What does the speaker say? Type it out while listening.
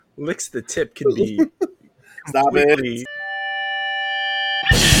Licks the tip can be Stop it. completely.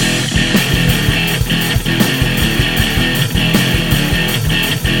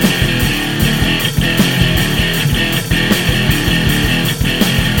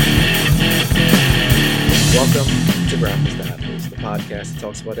 Welcome to Grapples to Apples, the podcast that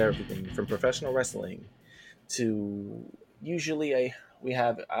talks about everything from professional wrestling to usually we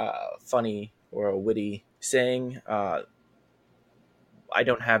have a funny or a witty saying. I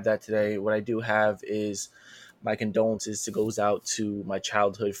don't have that today. What I do have is my condolences to goes out to my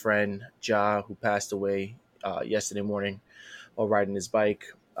childhood friend Ja, who passed away yesterday morning while riding his bike.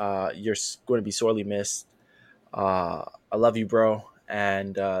 You're going to be sorely missed. I love you, bro,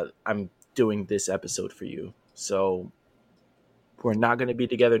 and I'm doing this episode for you. So we're not going to be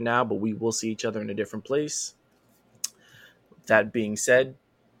together now, but we will see each other in a different place. That being said,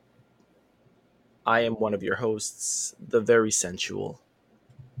 I am one of your hosts, the very sensual,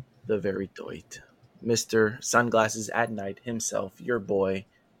 the very doit, Mr. Sunglasses at Night himself, your boy,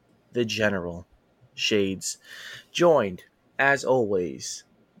 the General, Shades, joined, as always,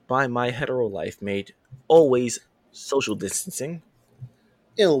 by my hetero life mate, always social distancing,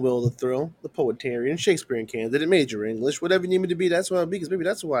 Ill Will the Thrill, the Poetarian, Shakespearean candidate, major English, whatever you need me to be, that's what I'll be, because maybe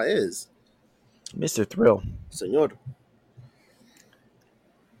that's who I is. Mr. Thrill. Senor.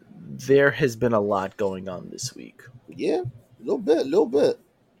 There has been a lot going on this week. Yeah, a little bit.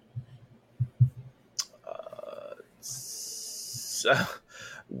 So,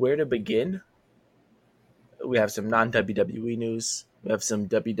 where to begin? We have some non-WWE news. We have some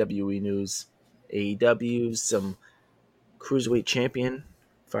WWE news. AEW, some Cruiserweight champion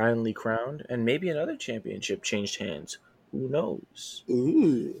finally crowned, and maybe another championship changed hands. Who knows?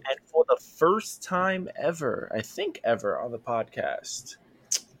 Ooh. And for the first time ever, I think ever on the podcast,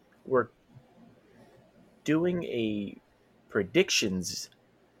 we're doing a predictions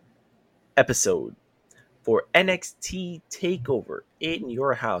episode for NXT TakeOver in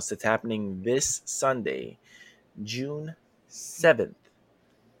your house. That's happening this Sunday, June 7th,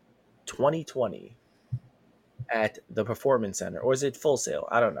 2020, at the Performance Center. Or is it Full Sail?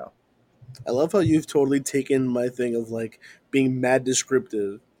 I don't know. I love how you've totally taken my thing of like being mad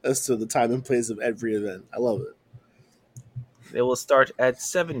descriptive as to the time and place of every event. I love it. It will start at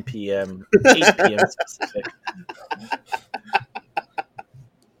 7 p.m., 8 p.m. specific.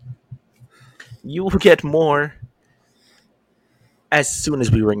 You will get more as soon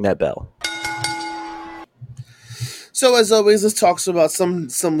as we ring that bell. So as always, let's talk about some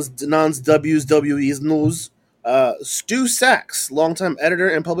non-W's W's news. Stu Sachs, longtime editor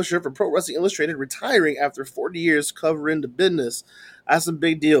and publisher for Pro Wrestling Illustrated, retiring after 40 years covering the business. That's a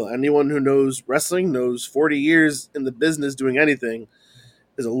big deal. Anyone who knows wrestling knows 40 years in the business doing anything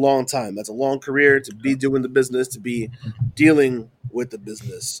is a long time. That's a long career to be doing the business, to be dealing with the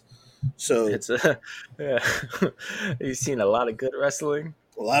business. So It's yeah. You've seen a lot of good wrestling.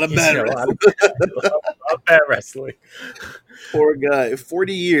 a lot of You've bad seen a wrestling. lot of bad wrestling. Poor guy.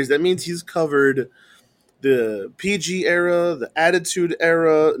 40 years. That means he's covered the PG era, the Attitude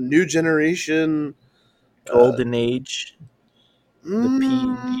era, New Generation, Golden Age.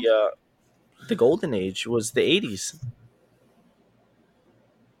 mm, The Golden Age was the 80s.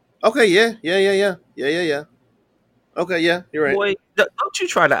 Okay, yeah. Okay, yeah, you're right. Boy, don't you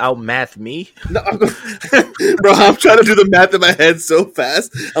try to outmath me. No, bro, I'm trying to do the math in my head so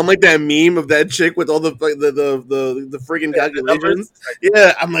fast. I'm like that meme of that chick with all the freaking calculations.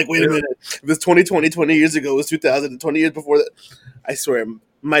 Yeah, I'm like, wait a minute. If it's 2020, 20 years ago, it was 2000, and 20 years before that. I swear,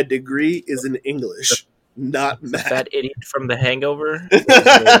 my degree is in English, not math. That idiot from The Hangover.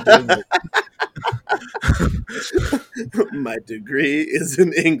 My degree is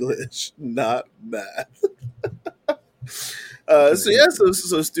in English, not math. So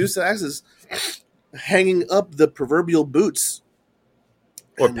Stu Sachs is hanging up the proverbial boots.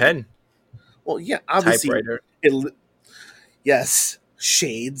 Or pen. Well, yeah, obviously. Typewriter. Yes,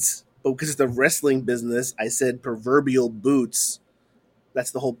 shades. But because it's the wrestling business, I said proverbial boots.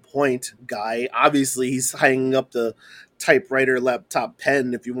 That's the whole point, guy. Obviously, he's hanging up the typewriter, laptop,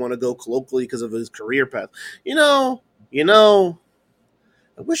 pen, if you want to go colloquially, because of his career path. You know,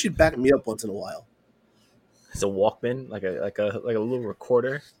 I wish you'd back me up once in a while. It's a Walkman, like a little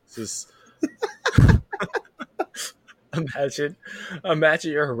recorder. Just imagine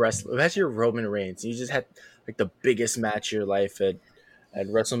you're a wrestler. Imagine you're Roman Reigns. You just had like the biggest match of your life at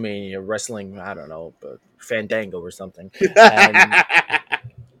WrestleMania, wrestling. I don't know, but Fandango or something.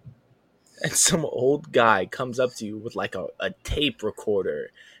 And some old guy comes up to you with like a tape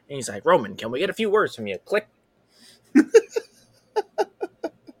recorder, and he's like, "Roman, can we get a few words from you?" Click.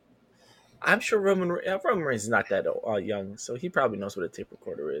 I'm sure Roman Reigns is not that young, so he probably knows what a tape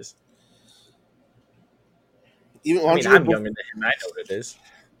recorder is. Even I mean, I'm younger than him. I know what it is.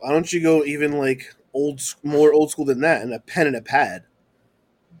 why don't you go even like more old school than that, and a pen and a pad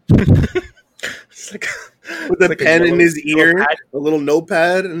It's like with a like pen in his ear, notepad. a little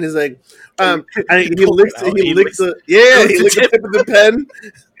notepad, and he's like, And and he licks he licks the tip of the pen.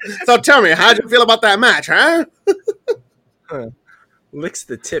 So tell me, how'd you feel about that match, huh? Licks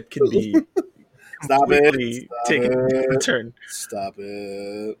the tip can be Stop completely it. taken a turn. Stop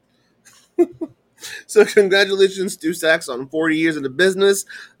it. So congratulations, Stu Sachs, on 40 years in the business.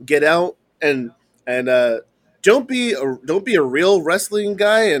 Get out and don't be a real wrestling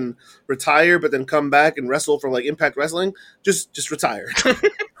guy and retire, but then come back and wrestle for like Impact Wrestling. Just retire.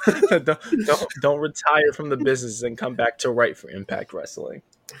 don't retire from the business and come back to write for Impact Wrestling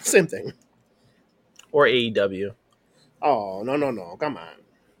Same thing. or AEW. Oh no! Come on.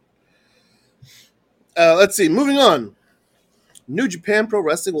 Let's see. Moving on. New Japan Pro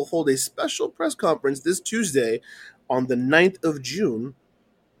Wrestling will hold a special press conference this Tuesday on the 9th of June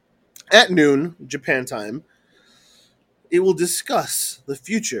at noon, Japan time. It will discuss the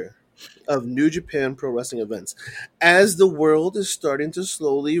future of New Japan Pro Wrestling events. As the world is starting to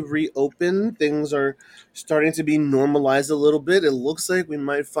slowly reopen, things are starting to be normalized a little bit. It looks like we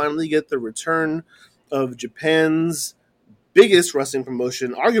might finally get the return of Japan's biggest wrestling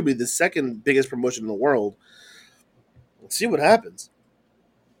promotion, arguably the second biggest promotion in the world. Let's see what happens.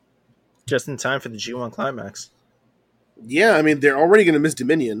 Just in time for the G1 Climax. Yeah, I mean, they're already going to miss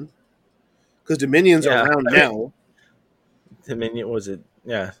Dominion because Dominion's around now. Dominion, was it?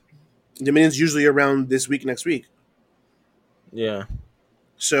 Yeah. Dominion's usually around this week, next week. Yeah.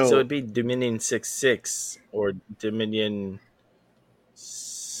 So it'd be Dominion 6-6 or Dominion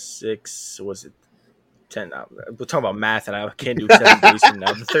 6, was it 10? We're talking about math and I can't do 7 days from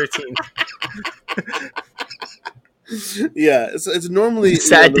now. The 13th. Yeah, it's normally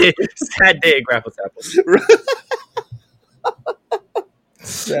sad day at Grapple Tapples.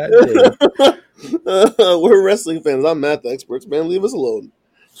 Sad day. We're wrestling fans. I'm math experts, man. Leave us alone.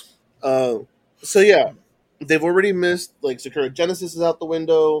 So yeah, they've already missed, like, Sakura Genesis is out the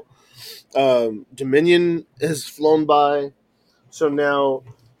window. Dominion has flown by, so now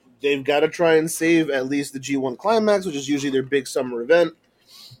they've got to try and save at least the G1 Climax, which is usually their big summer event.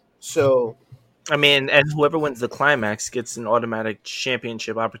 So, I mean, and whoever wins the Climax gets an automatic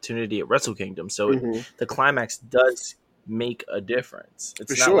championship opportunity at Wrestle Kingdom. So the Climax does make a difference.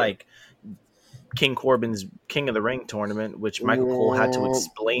 It's not like King Corbin's King of the Ring tournament, which Michael Cole had to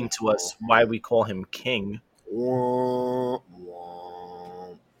explain to us why we call him King. I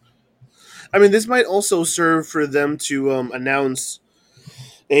mean, this might also serve for them to announce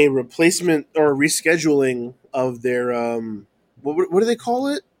a replacement or rescheduling of their what do they call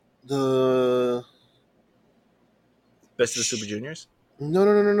it? The Best of the Super Juniors?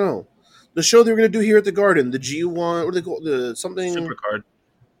 No. The show they were going to do here at the Garden, the G1, what do they call the something? Supercard.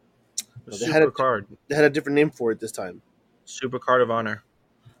 No, they had a different name for it this time. Supercard of Honor.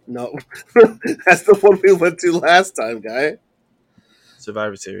 No, that's the one we went to last time, guy.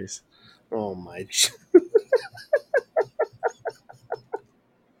 Survivor Series. Oh my!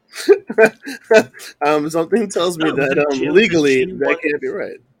 Something tells me that legally that can't be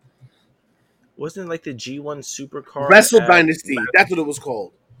right. Wasn't it like the G1 Supercard? Wrestle Dynasty. That's what it was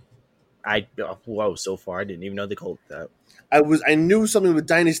called. So far I didn't even know they called it that. I knew something with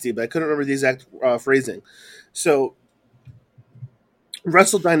Dynasty, but I couldn't remember the exact phrasing. So,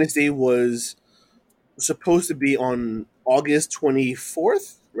 Wrestle Dynasty was supposed to be on August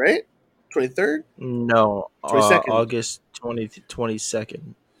 24th, right? 23rd? No, 22nd. August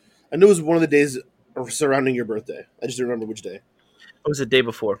 22nd. I knew it was one of the days surrounding your birthday. I just didn't remember which day. It was the day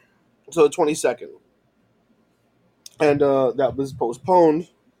before. So the 22nd. And that was postponed.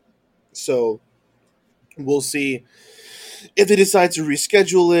 So we'll see if they decide to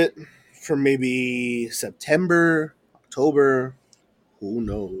reschedule it for maybe September, October. Who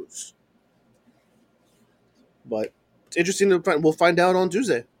knows? But it's interesting to find. We'll find out on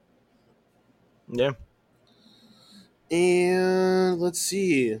Tuesday. Yeah. And let's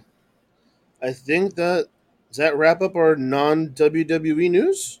see. I think does that wrap up our non-WWE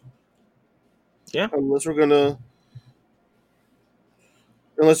news? Yeah. Unless you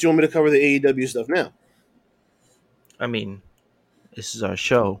want me to cover the AEW stuff now. I mean, this is our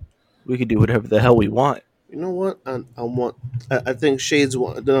show. We can do whatever the hell we want. You know what? I think Shades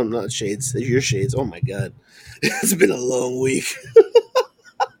want. No, not Shades. Your Shades. Oh my god, it's been a long week.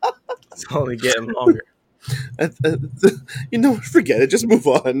 It's only getting longer. You know, forget it. Just move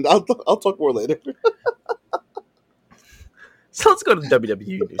on. I'll talk more later. So let's go to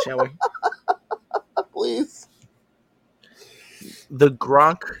WWE news, shall we? please. The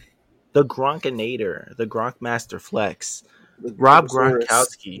Gronkinator, the Gronkmaster Flex, The Rob Gronkosaurus.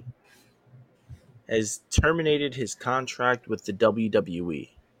 Gronkowski has terminated his contract with the WWE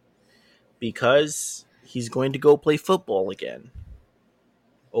because he's going to go play football again.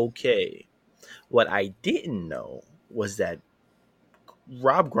 Okay. What I didn't know was that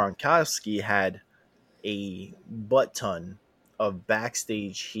Rob Gronkowski had a butt ton of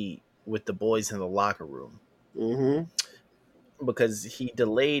backstage heat with the boys in the locker room Mm-hmm. because he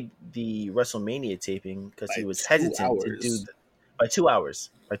delayed the WrestleMania taping because he By was 2 hesitant to do hours. by 2 hours.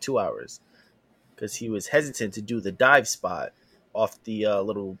 By 2 hours. Because he was hesitant to do the dive spot off the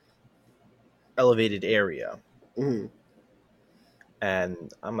little elevated area. Mm-hmm.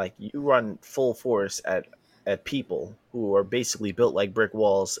 And I'm like, you run full force at people who are basically built like brick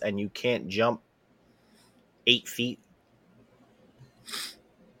walls, and you can't jump 8 feet.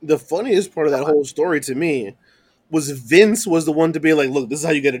 The funniest part of Come that on, whole story to me was Vince was the one to be like, look, this is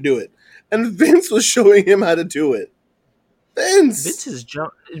how you got to do it. And Vince was showing him how to do it. Vince!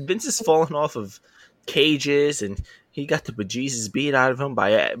 Vince is falling off of cages, and he got the bejesus beat out of him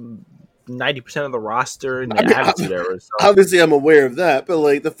by 90% of the roster in I the mean, Attitude Era. So obviously I'm aware of that, but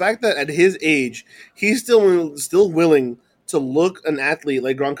like the fact that at his age, he's still willing to look an athlete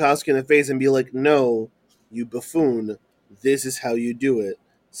like Gronkowski in the face and be like, no, you buffoon, this is how you do it.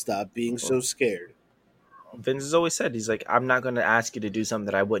 Stop being so scared. Vince has always said, he's like, I'm not going to ask you to do something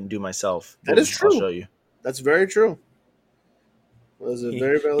that I wouldn't do myself. That is Boom, I'll true. show you. That's very true. That's a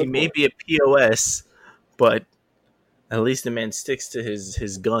very He valid may point. be a POS, but at least the man sticks to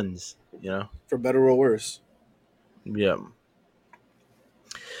his guns, you know? For better or worse. Yeah.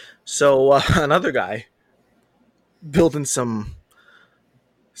 So another guy building some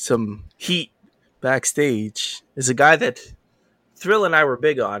heat backstage is a guy that Thrill and I were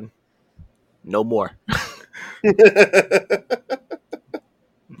big on. No more.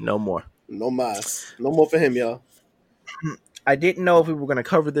 No more. No mas. No more for him, y'all. I didn't know if we were going to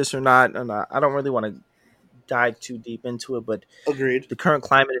cover this or not, and I don't really want to dive too deep into it, but Agreed. the current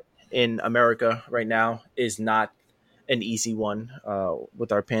climate in America right now is not an easy one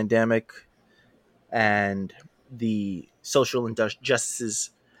with our pandemic and the social injustices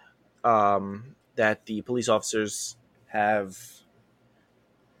that the police officers have,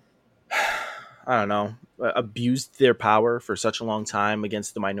 I don't know, abused their power for such a long time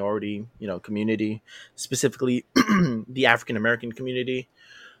against the minority, community, specifically the African American community.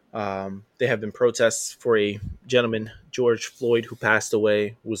 There have been protests for a gentleman, George Floyd, who passed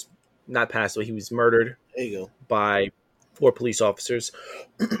away, was not passed away, he was murdered There you go. by 4 police officers.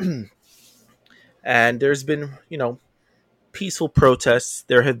 And there's been, peaceful protests.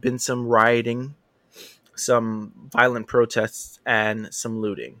 There have been some rioting, some violent protests, and some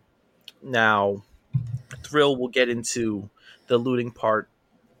looting. Now, Thrill will get into the looting part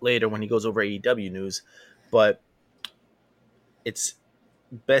later when he goes over AEW news, but it's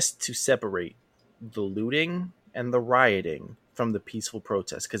best to separate the looting and the rioting from the peaceful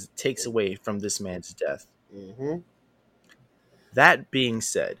protest because it takes away from this man's death. Mm-hmm. That being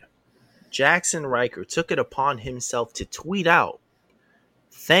said, Jackson Riker took it upon himself to tweet out,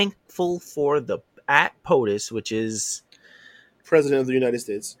 thankful for the at POTUS, which is, President of the United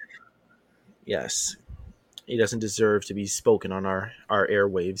States. yes, he doesn't deserve to be spoken on our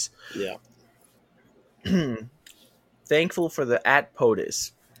airwaves. Yeah. Thankful for the at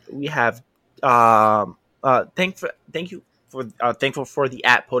POTUS. We have thankful for the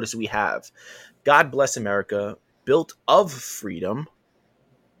at POTUS we have. God bless America, built of freedom,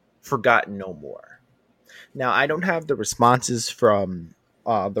 forgotten no more. Now, I don't have the responses from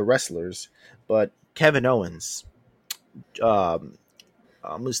the wrestlers, but Kevin Owens, um,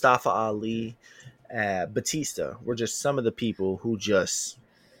 Mustafa Ali, Batista were just some of the people who just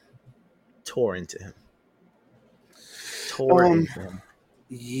tore into him.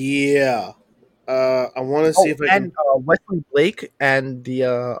 Yeah. I want to see if I can. And Wesley Blake and the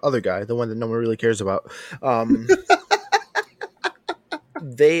other guy, the one that no one really cares about,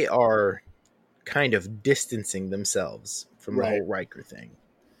 they are kind of distancing themselves from the whole Riker thing.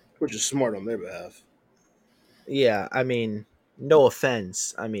 Which is smart on their behalf. Yeah, I mean, no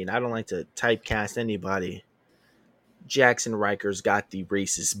offense. I mean, I don't like to typecast anybody. Jackson Riker's got the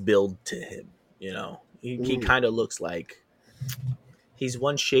racist build to him, He kind of looks like he's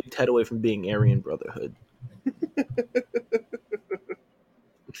one shaved head away from being Aryan Brotherhood.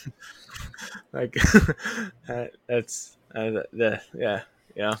 Like that's yeah.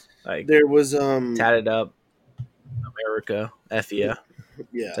 Like there was tatted up America, F yeah,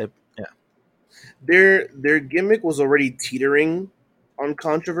 yeah. type, yeah. Their gimmick was already teetering on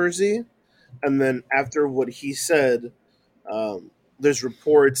controversy, And then after what he said, there's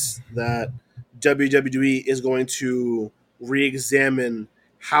reports that WWE is going to re-examine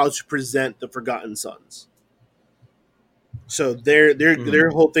how to present the Forgotten Sons. So their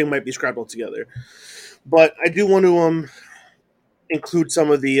whole thing might be scrapped altogether. But I do want to include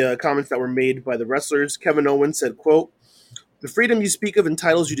some of the comments that were made by the wrestlers. Kevin Owens said, quote, "The freedom you speak of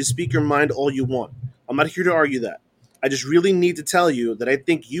entitles you to speak your mind all you want. I'm not here to argue that. I just really need to tell you that I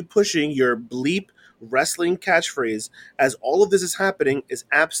think you pushing your bleep wrestling catchphrase as all of this is happening is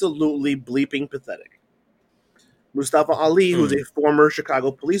absolutely bleeping pathetic." Mustafa Ali, who's a former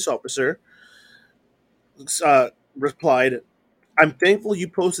Chicago police officer, replied, "I'm thankful you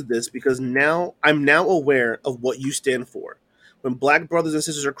posted this because now I'm now aware of what you stand for. When black brothers and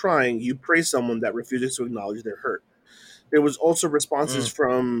sisters are crying, you praise someone that refuses to acknowledge their hurt." There was also responses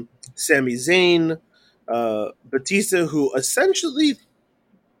from Sami Zayn, Batista, who essentially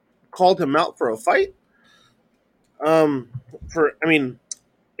called him out for a fight. In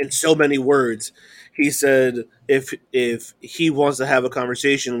so many words, he said if he wants to have a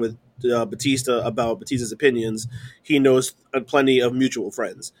conversation with Batista about Batista's opinions, he knows plenty of mutual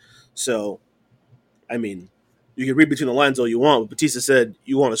friends. So, I mean, you can read between the lines all you want, but Batista said,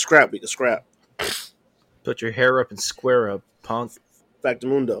 "You want to scrap, we can scrap." Put your hair up and square up, punk.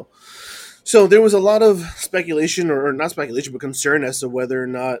 Factamundo. So there was a lot of speculation, or not speculation, but concern as to whether or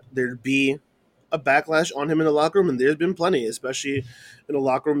not there'd be a backlash on him in the locker room, and there's been plenty, especially in a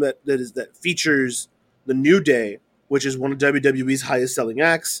locker room that features the New Day, which is one of WWE's highest selling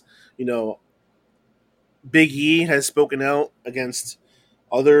acts. You know, Big E has spoken out against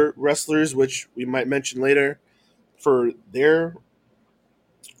other wrestlers, which we might mention later, for their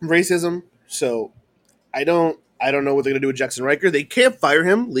racism. So I don't know what they're gonna do with Jackson Riker. They can't fire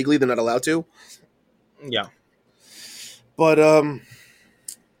him legally; they're not allowed to. Yeah, but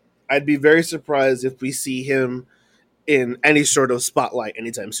I'd be very surprised if we see him in any sort of spotlight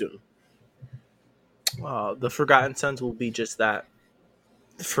anytime soon. The Forgotten Sons will be just that.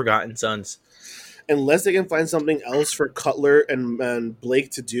 The Forgotten Sons. Unless they can find something else for Cutler and Blake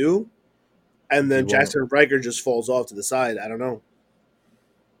to do, and then Jackson Riker just falls off to the side. I don't know.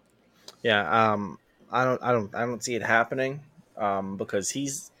 Yeah, I don't see it happening. Because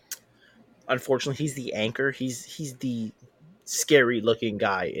unfortunately he's the anchor. He's the scary looking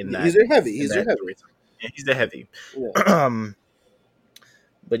guy in that. He's a heavy. He's a heavy. Yeah, he's the heavy. Yeah.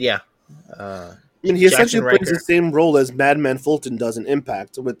 But yeah. He essentially plays the same role as Madman Fulton does in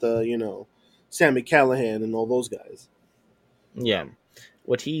Impact with Sami Callihan and all those guys. Yeah.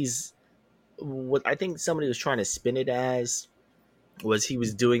 What I think somebody was trying to spin it as was he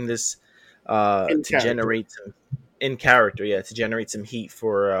was doing this to generate some in character, to generate some heat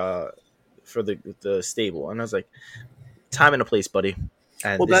for the stable. And I was like, time and a place, buddy.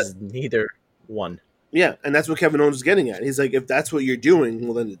 And this is neither one. Yeah, and that's what Kevin Owens is getting at. He's like, if that's what you're doing,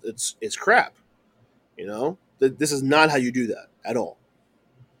 well, then it's crap. This is not how you do that at all.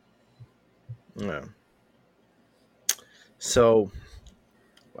 Yeah. So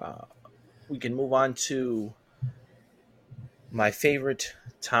we can move on to my favorite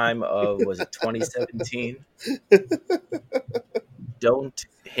time of, was it 2017? Don't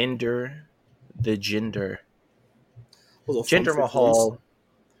hinder the Jinder. Jinder Mahal.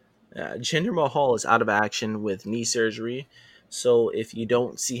 Jinder Mahal is out of action with knee surgery. So if you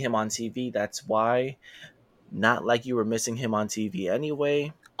don't see him on TV, that's why. Not like you were missing him on TV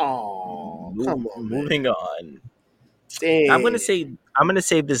anyway. Oh, come on. Moving on. Dang. I'm gonna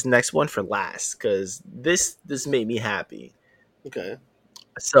save this next one for last because this made me happy. Okay.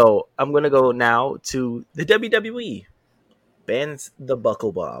 So I'm gonna go now to the WWE. Bans the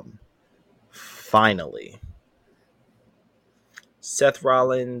buckle bomb. Finally. Seth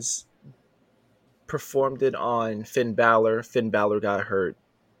Rollins performed it on Finn Balor. Finn Balor got hurt.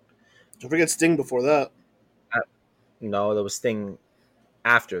 Don't forget Sting before that. No, there was Sting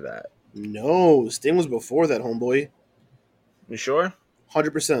after that. No, Sting was before that, homeboy. You sure?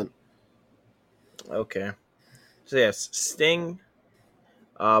 100%. Okay. So yes, Sting,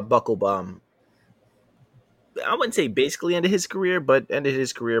 buckle bomb. I wouldn't say basically ended his career, but ended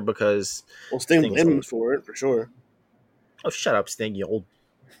his career because Sting blamed for it, for sure. Oh, shut up, Sting, you old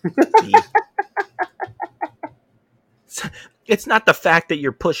It's not the fact that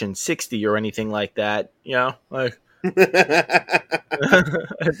you're pushing 60 or anything like that, like it's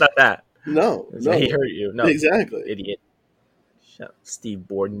not that. No, he hurt you. No, exactly, idiot. Shut up, Steve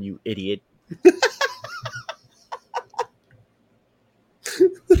Borden, you idiot.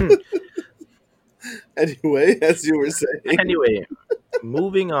 Anyway, as you were saying. Anyway,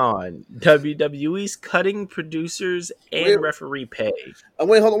 Moving on. WWE's cutting producers Wait, and referee pay.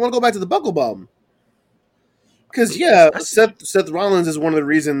 wait, hold on. I want to go back to the Buckle Bomb. Because, Please. yeah, Seth Rollins is one of the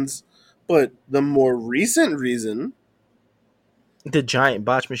reasons, but the more recent reason, The giant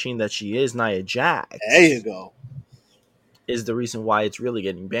botch machine that she is, Nia Jax, there you go. is the reason why it's really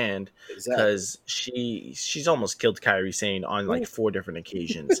getting banned. Exactly. Because she's almost killed Kairi Sane on like 4 different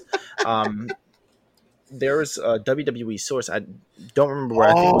occasions. There was a WWE source, I don't remember where,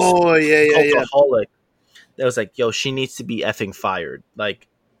 I think it was yeah. Cultaholic, that was like, yo, she needs to be effing fired. Like,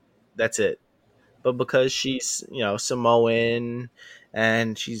 that's it. But because she's, Samoan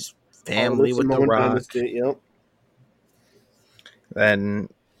and she's family with The Rock, Dynasty, yep. then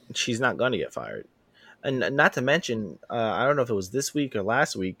she's not going to get fired. And not to mention, I don't know if it was this week or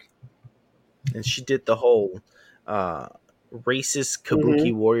last week, and she did the whole racist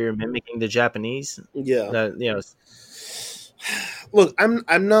Kabuki warrior mimicking the Japanese. Yeah. You know, Look,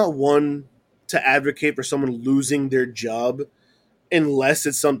 I'm not one to advocate for someone losing their job unless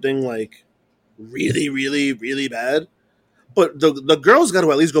it's something like really, really, really bad. But the girl's got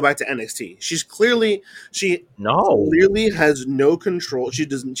to at least go back to NXT. She clearly has no control. She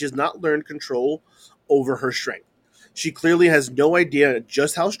has not learned control over her strength. She clearly has no idea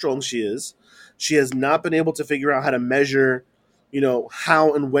just how strong she is. She has not been able to figure out how to measure,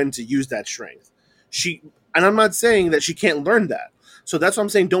 how and when to use that strength. And I'm not saying that she can't learn that. So that's what I'm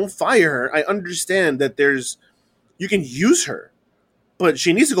saying. Don't fire her. I understand that you can use her, but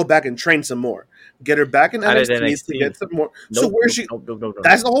she needs to go back and train some more. Get her back in NXT to get some more. So where's she? No.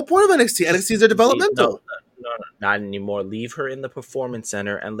 That's the whole point of NXT. NXT is developmental. No, not anymore. Leave her in the Performance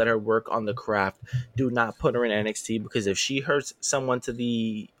Center and let her work on the craft. Do not put her in NXT, because if she hurts someone to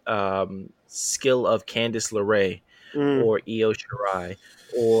the skill of Candice LeRae or Io Shirai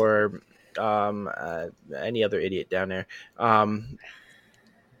or any other idiot down there,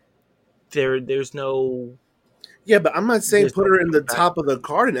 there's no. Yeah, but I'm not saying put her in the top of the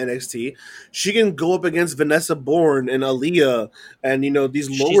card in NXT. She can go up against Vanessa Bourne and Aaliyah and,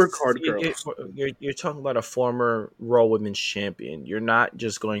 these lower card girls. You're talking about a former Raw Women's Champion. You're not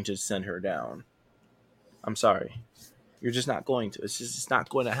just going to send her down. I'm sorry. You're just not going to. It's not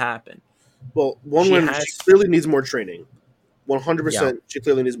going to happen. Well, she clearly needs more training. 100%, she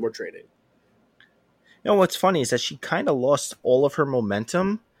clearly needs more training. What's funny is that she kind of lost all of her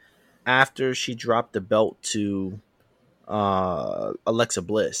momentum after she dropped the belt to Alexa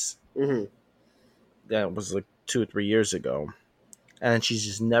Bliss. Mm-hmm. That was like 2 or 3 years ago. And she's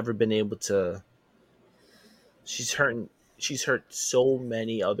just never been able to. She's hurt so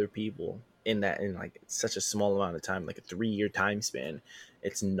many other people in like such a small amount of time, like a 3-year time span.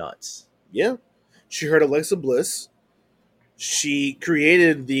 It's nuts. Yeah. She hurt Alexa Bliss. She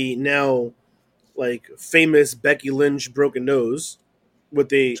created the now like famous Becky Lynch broken nose with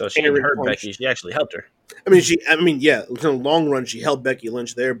the so she didn't hurt punch. Becky, she actually helped her. In the long run she helped Becky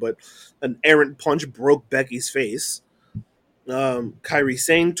Lynch there, but an errant punch broke Becky's face. Kairi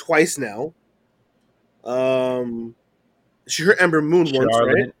Sane twice now. She hurt Ember Moon once,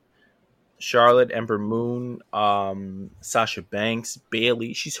 right? Charlotte, Ember Moon, Sasha Banks,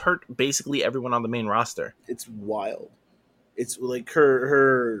 Bayley. She's hurt basically everyone on the main roster. It's wild. It's like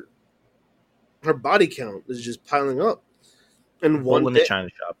her body count is just piling up. And one in the China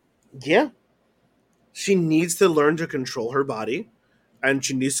shop. Yeah. She needs to learn to control her body, and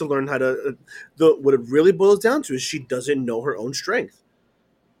she needs to learn how to. What it really boils down to is she doesn't know her own strength.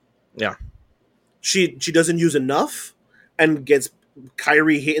 Yeah. She doesn't use enough, and gets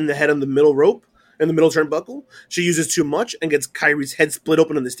Kairi hit in the head on the middle rope and the middle turnbuckle. She uses too much and gets Kairi's head split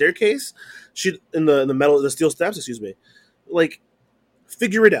open on the staircase. In the steel steps. Excuse me. Like,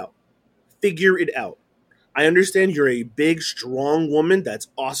 figure it out. Figure it out. I understand you're a big, strong woman. That's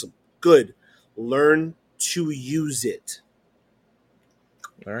awesome. Good. Learn to use it.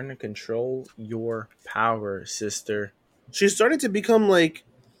 Learn to control your power, sister. She's starting to become like...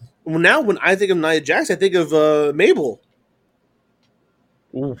 Well, now when I think of Nia Jax, I think of Mabel.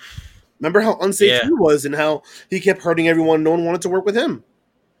 Oof. Remember how unsafe he was and how he kept hurting everyone. No one wanted to work with him.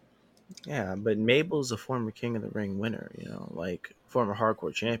 Yeah, but Mabel's a former King of the Ring winner, like former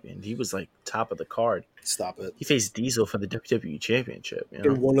hardcore champion. He was like top of the card. Stop it. He faced Diesel for the WWE Championship.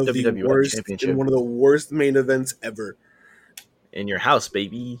 In one of the worst main events ever. In your house,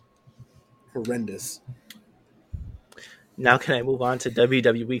 baby. Horrendous. Now can I move on to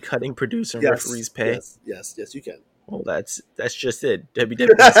WWE cutting producer and referees pay? Yes, you can. Well, that's just it.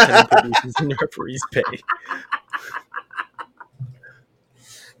 WWE's cutting producers and referees pay.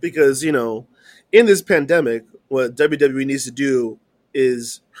 Because, in this pandemic, what WWE needs to do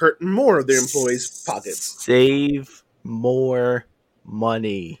is hurt more of their employees' pockets. Save more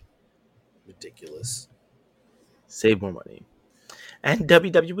money. Ridiculous. Save more money. And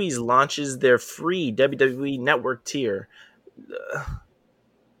WWE launches their free WWE Network tier.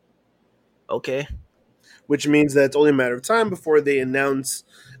 Okay. Which means that it's only a matter of time before they announce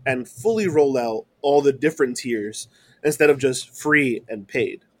and fully roll out all the different tiers instead of just free and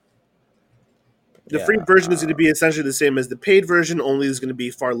paid. The free version is going to be essentially the same as the paid version, only there's going to be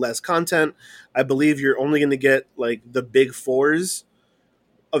far less content. I believe you're only going to get like the big fours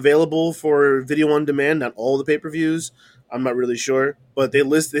available for video on demand, not all the pay-per-views. I'm not really sure, but they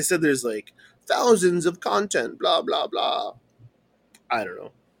said there's like thousands of content, blah blah blah. I don't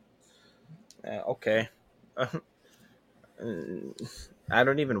know. Okay. I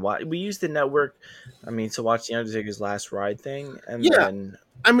don't even watch. We use the network, to watch the Undertaker's Last Ride thing, and then.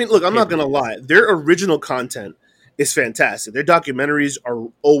 Look, I'm not gonna lie. Their original content is fantastic. Their documentaries are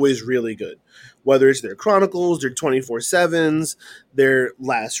always really good, whether it's their chronicles, their 24/7s, their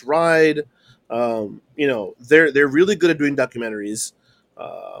Last Ride. They're really good at doing documentaries.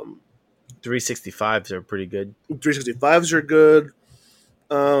 365s are pretty good. 365s are good.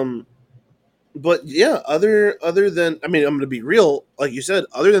 But yeah, other than I'm going to be real, like you said,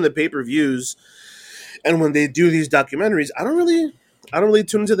 other than the pay-per-views, and when they do these documentaries, I don't really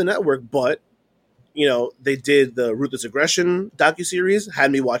tune into the network. But they did the Ruthless Aggression docuseries,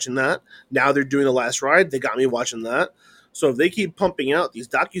 had me watching that. Now they're doing the Last Ride, they got me watching that. So if they keep pumping out these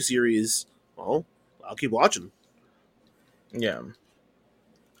docuseries, well, I'll keep watching. Yeah.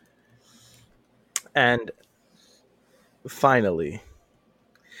 And finally,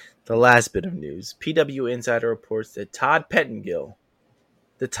 the last bit of news. PW Insider reports that Todd Pettengill,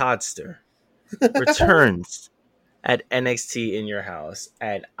 the Toddster, returns at NXT In Your House,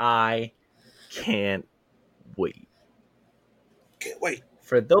 and I can't wait. Can't wait.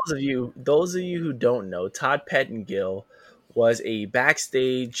 For those of you who don't know, Todd Pettengill was a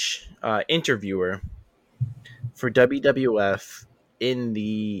backstage interviewer for WWF in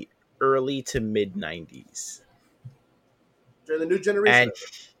the early to mid 90s. During the New Generation.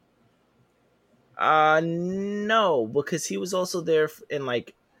 No, because he was also there in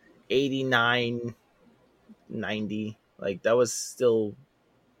like 89, 90. Like that was still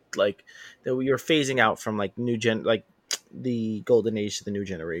like that we were phasing out from like the golden age to the new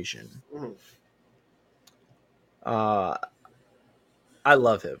generation. Mm-hmm. I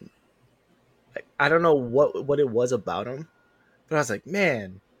love him. Like, I don't know what it was about him, but I was like,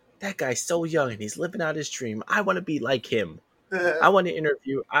 man, that guy's so young and he's living out his dream. I want to be like him. I want to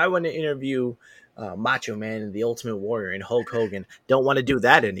interview Macho Man and the Ultimate Warrior and Hulk Hogan. Don't want to do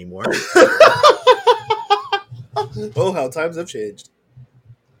that anymore. Oh, how times have changed.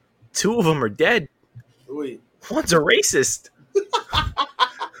 2 of them are dead. Wait. One's a racist.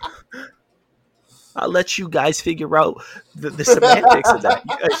 I'll let you guys figure out the semantics of that.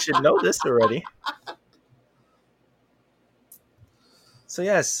 You guys should know this already. So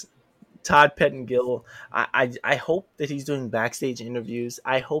yes, Todd Pettengill. I hope that he's doing backstage interviews.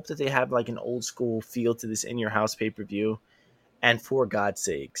 I hope that they have like an old school feel to this In Your House pay-per-view. And for God's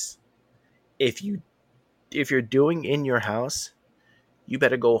sakes, if you're doing In Your House, you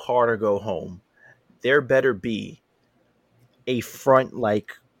better go hard or go home. There better be a front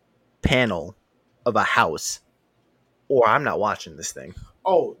like panel of a house, or I'm not watching this thing.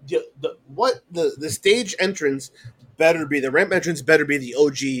 Oh, the stage entrance better be, the ramp entrance better be the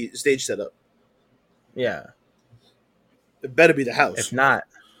OG stage setup. Yeah. It better be the house.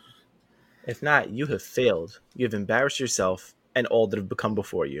 If not, you have failed. You have embarrassed yourself and all that have become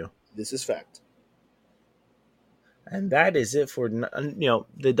before you. This is fact. And that is it for the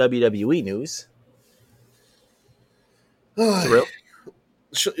WWE news. Thrill?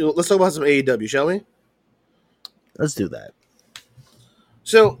 Let's talk about some AEW, shall we? Let's do that.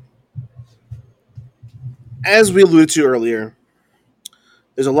 So, as we alluded to earlier,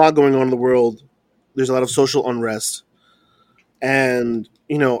 there's a lot going on in the world. There's a lot of social unrest. And,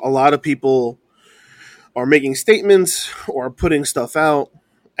 a lot of people are making statements or putting stuff out.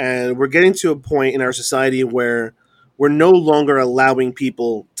 And we're getting to a point in our society where we're no longer allowing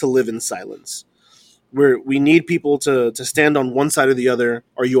people to live in silence. We need people to stand on one side or the other.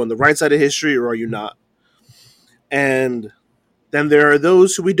 Are you on the right side of history or are you not? And then there are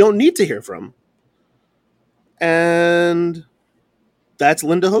those who we don't need to hear from. And that's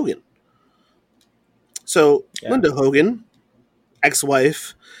Linda Hogan. So yeah. Linda Hogan,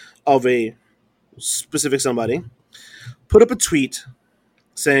 ex-wife of a specific somebody, put up a tweet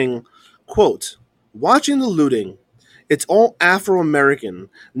saying, quote, "Watching the looting, it's all Afro-American.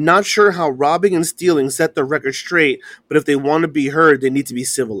 Not sure how robbing and stealing set the record straight, but if they want to be heard, they need to be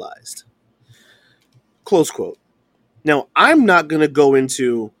civilized." Close quote. Now, I'm not going to go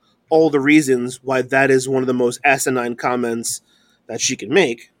into all the reasons why that is one of the most asinine comments that she can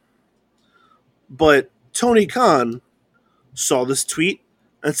make, but Tony Khan saw this tweet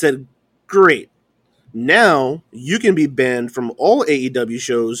and said, "Great. Now you can be banned from all AEW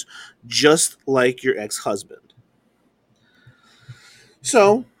shows just like your ex-husband."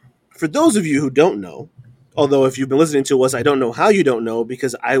 So, for those of you who don't know, although if you've been listening to us, I don't know how you don't know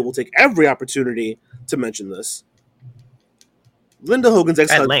because I will take every opportunity to mention this. Linda Hogan's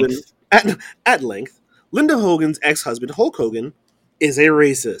At ex-husband, length. at length, Linda Hogan's ex-husband, Hulk Hogan, is a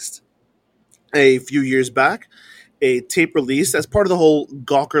racist. A few years back, a tape released as part of the whole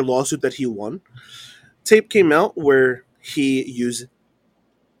Gawker lawsuit that he won. Tape came out where he used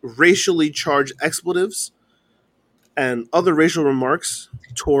racially charged expletives and other racial remarks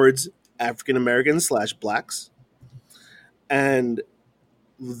towards African Americans / blacks, and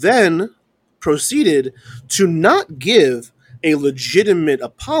then proceeded to not give a legitimate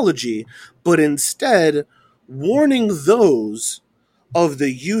apology, but instead warning those of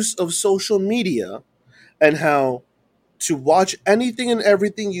the use of social media and how to watch anything and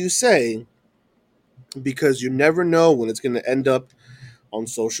everything you say because you never know when it's going to end up on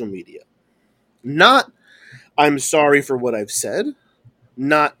social media. Not, "I'm sorry for what I've said,"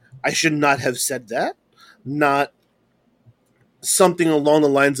 not, "I should not have said that," not something along the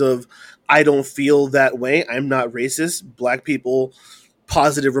lines of, "I don't feel that way, I'm not racist, black people,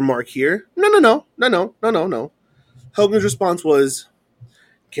 positive remark here." No. Hogan's response was,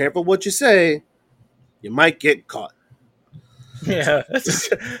 "Careful what you say, you might get caught." Yeah.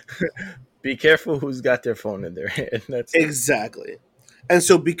 Be careful who's got their phone in their hand. That's it. Exactly. And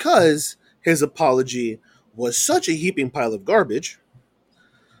so, because his apology was such a heaping pile of garbage,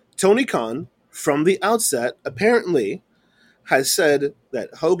 Tony Khan, from the outset, apparently has said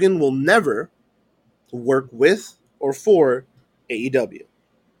that Hogan will never work with or for AEW.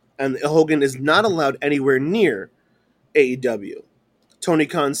 And Hogan is not allowed anywhere near AEW. Tony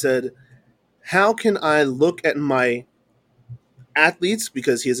Khan said, "How can I look at my athletes,"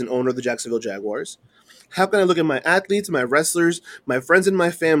 because he is an owner of the Jacksonville Jaguars, "how can I look at my athletes, my wrestlers, my friends, and my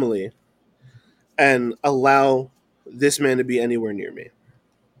family and allow this man to be anywhere near me?"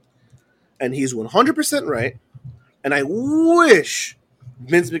 And he's 100% right. And I wish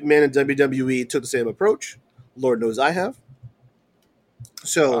Vince McMahon and WWE took the same approach. Lord knows I have.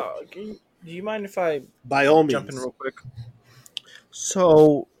 So, Do you mind if I by all jump in means. real quick?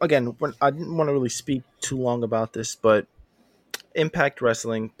 So again, I didn't want to really speak too long about this, but Impact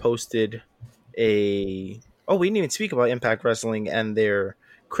Wrestling posted a. Oh, we didn't even speak about Impact Wrestling and their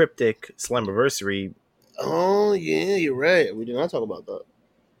cryptic Slammiversary. Oh, yeah, you're right. We did not talk about that.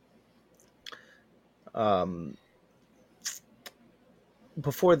 Um,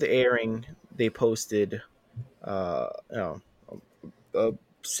 Before the airing, they posted, you know, a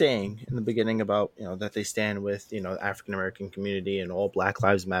saying in the beginning about that they stand with the African American community and all Black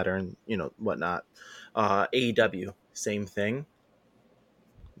Lives Matter and whatnot. AEW, same thing.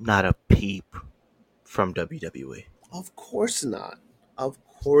 Not a peep from WWE. Of course not. Of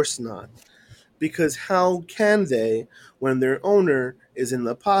course not. Because how can they when their owner is in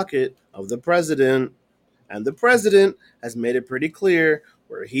the pocket of the president and the president has made it pretty clear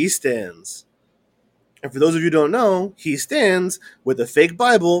where he stands? And for those of you who don't know, he stands with a fake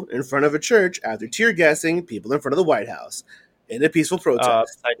Bible in front of a church after tear gassing people in front of the White House in a peaceful protest.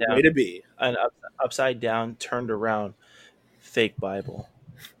 Upside Way down, to be. an upside down, turned around, fake Bible.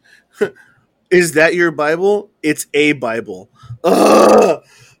 Is that your Bible? It's a Bible. Ugh!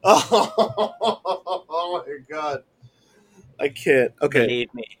 Oh my god. I can't. Okay.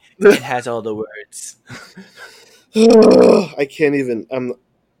 Believe me, it has all the words. I can't even.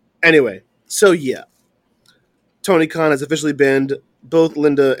 Anyway, so yeah. Tony Khan has officially banned both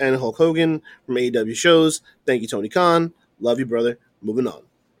Linda and Hulk Hogan from AEW shows. Thank you, Tony Khan. Love you, brother. Moving on.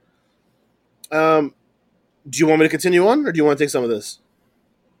 Do you want me to continue on, or do you want to take some of this?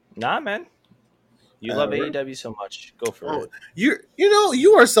 Nah, man. You love AEW so much. Go for it.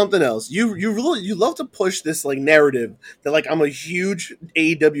 You are something else. You love to push this like narrative that like I'm a huge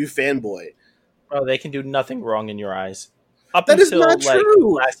AEW fanboy. Bro, they can do nothing wrong in your eyes. Up That is until not like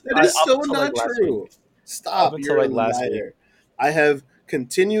true. last, That is up so until like not last true. week. Up Stop. until You're a like last week. liar. I have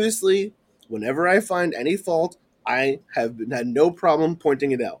continuously, whenever I find any fault, I have had no problem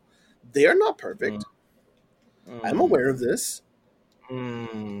pointing it out. They are not perfect. I'm aware of this.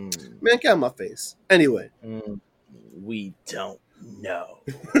 Mm. Man, get out of my face. Anyway. We don't know.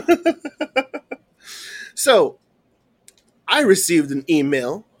 So, I received an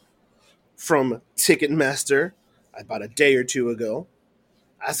email from Ticketmaster about a day or two ago.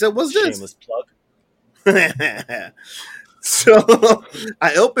 I said, "What's this?" Shameless plug. So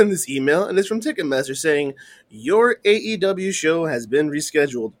I opened this email and it's from Ticketmaster saying your AEW show has been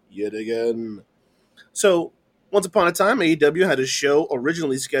rescheduled yet again. So once upon a time, AEW had a show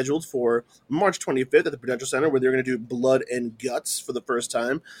originally scheduled for March 25th at the Prudential Center where they were going to do Blood and Guts for the first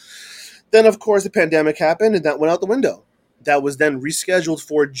time. Then, of course, the pandemic happened and that went out the window. That was then rescheduled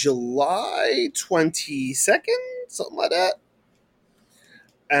for July 22nd, something like that.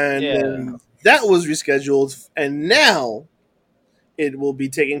 And then that was rescheduled, and now it will be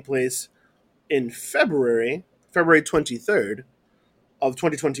taking place in February 23rd of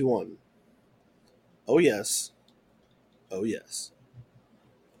 2021. Oh, yes. Oh, yes.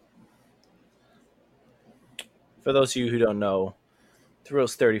 For those of you who don't know,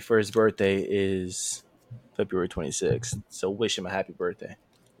 Thrill's 31st birthday is February 26th. So wish him a happy birthday.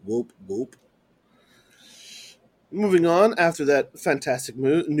 Whoop, whoop. Moving on, after that fantastic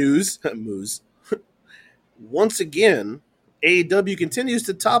news, once again, AEW continues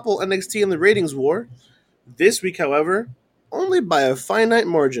to topple NXT in the ratings war. This week, however, only by a finite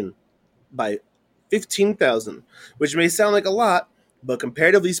margin, by 15,000, which may sound like a lot, but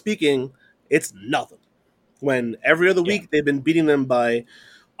comparatively speaking, it's nothing. When every other week they've been beating them by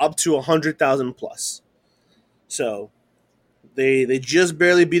up to 100,000 plus. So they just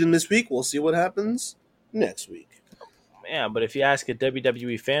barely beat them this week. We'll see what happens next week. Yeah, but if you ask a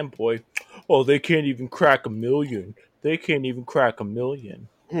WWE fanboy, oh, they can't even crack 1 million. They can't even crack 1 million.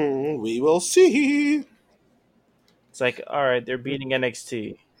 We will see. It's like, all right, they're beating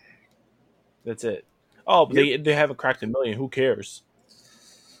NXT. That's it. Oh, but they haven't cracked 1 million. Who cares?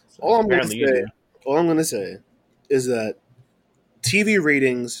 So all I'm going to say is that TV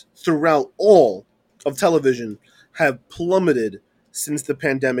ratings throughout all of television have plummeted since the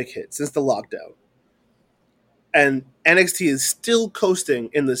pandemic hit, since the lockdown. And NXT is still coasting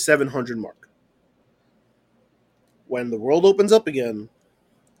in the 700 mark. When the world opens up again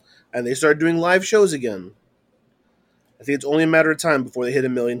and they start doing live shows again, I think it's only a matter of time before they hit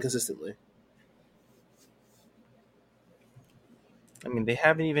 1 million consistently. I mean, they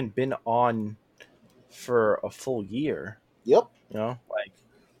haven't even been on for a full year. Yep. You know, like,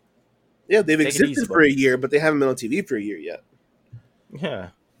 yeah, they've existed for a year, but they haven't been on TV for a year yet. Yeah.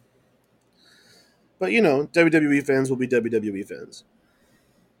 But, you know, WWE fans will be WWE fans.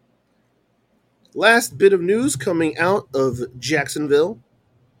 Last bit of news coming out of Jacksonville.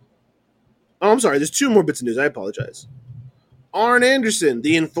 Oh, I'm sorry. There's 2 more bits of news. I apologize. Arn Anderson,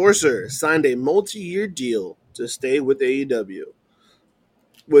 the Enforcer, signed a multi-year deal to stay with AEW,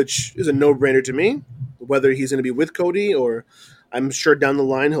 which is a no-brainer to me. Whether he's going to be with Cody or I'm sure down the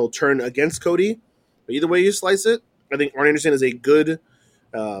line he'll turn against Cody. But either way you slice it, I think Arn Anderson is a good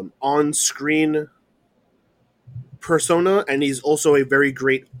on-screen persona, and he's also a very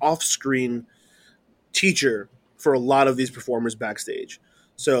great off-screen teacher for a lot of these performers backstage.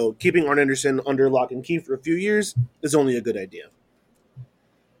 So keeping Arn Anderson under lock and key for a few years is only a good idea.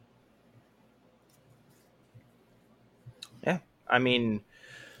 Yeah. I mean,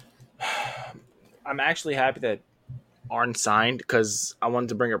 I'm actually happy that Arn signed because I wanted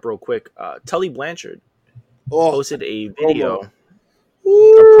to bring up real quick. Tully Blanchard posted a video, a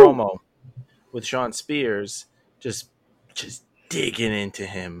promo with Shawn Spears, just digging into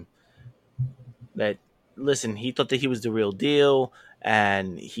him. That, listen, he thought that he was the real deal,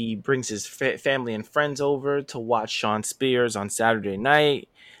 and he brings his family and friends over to watch Shawn Spears on Saturday night.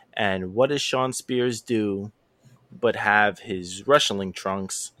 And what does Shawn Spears do but have his wrestling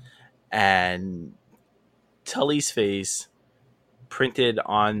trunks and Tully's face printed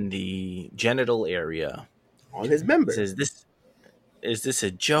on the genital area on his member? Says, is this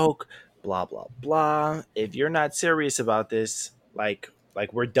a joke? Blah blah blah. If you're not serious about this, like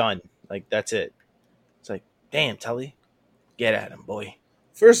we're done. Like, that's it. It's like, damn, Tully, get at him, boy.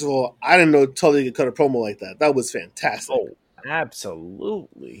 First of all, I didn't know Tully could cut a promo like that. That was fantastic. Oh,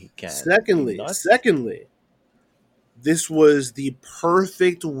 absolutely, he can. Secondly, this was the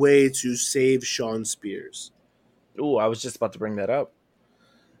perfect way to save Shawn Spears. Ooh, I was just about to bring that up.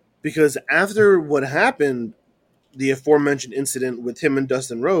 Because after what happened, the aforementioned incident with him and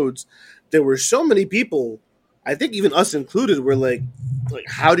Dustin Rhodes, there were so many people, I think even us included, were like,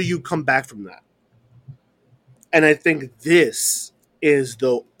 how do you come back from that? And I think this is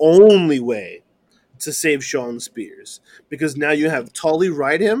the only way to save Shawn Spears. Because now you have Tully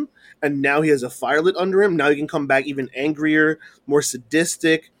ride him, and now he has a fire lit under him. Now he can come back even angrier, more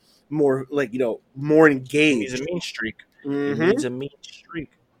sadistic, more more engaged. He's a mean streak. Mm-hmm. He needs a mean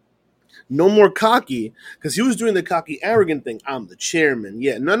streak. No more cocky, because he was doing the cocky, arrogant thing. I'm the chairman.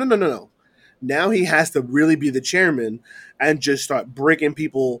 Yeah, no. Now he has to really be the chairman and just start breaking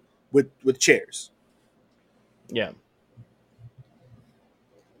people with chairs. Yeah.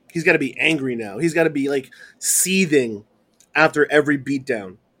 He's got to be angry now. He's got to be like seething after every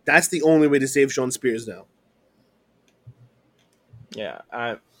beatdown. That's the only way to save Sean Spears now. Yeah.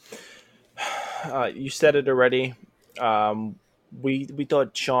 You said it already. We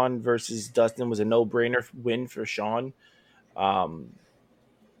thought Sean versus Dustin was a no-brainer win for Sean. Um,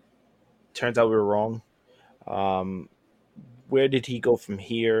 Turns out we were wrong. Um, where did he go from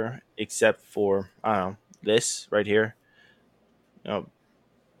here except for, I don't know, this right here? You know,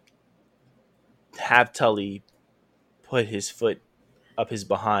 have Tully put his foot up his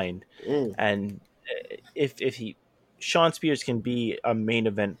behind, Mm. and if he Sean Spears can be a main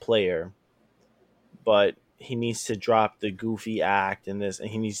event player, but he needs to drop the goofy act and this, and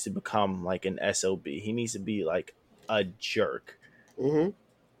he needs to become like an SOB. He needs to be like a jerk, Mm-hmm.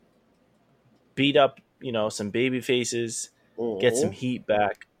 beat up, some baby faces, get some Mm-hmm. heat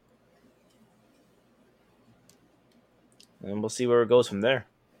back, and we'll see where it goes from there.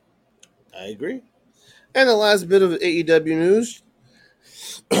 I agree. And the last bit of AEW news.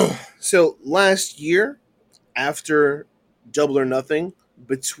 So last year, after Double or Nothing,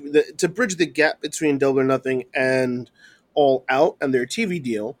 to bridge the gap between Double or Nothing and All Out and their TV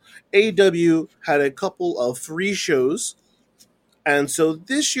deal, AEW had a couple of free shows. And so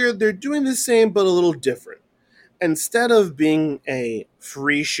this year they're doing the same but a little different. Instead of being a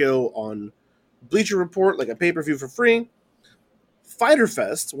free show on Bleacher Report, like a pay per view for free, Fighter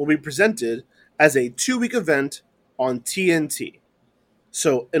Fest will be presented as a 2-week event on TNT.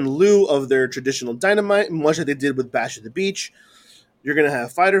 So, in lieu of their traditional Dynamite, much like they did with Bash at the Beach, you're going to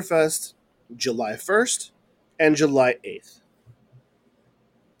have Fighter Fest July 1st and July 8th.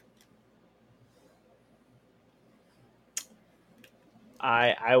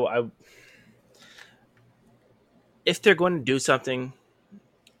 I if they're going to do something,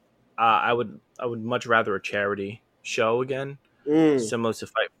 I would much rather a charity show again, Mm. similar to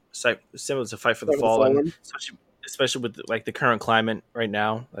Fight for the Fight for the Fallen, Fallen. especially with like the current climate right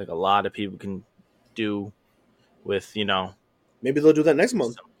now. Like a lot of people can do with Maybe they'll do that next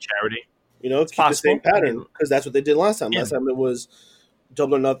month. some charity. It's Keep the same possible. I pattern mean, because that's what they did last time. yeah, Last time it was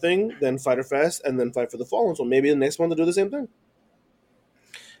Double or Nothing, then Fighter Fest, and then Fight for the Fallen. So maybe the next month they'll do the same thing.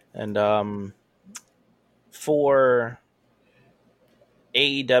 and for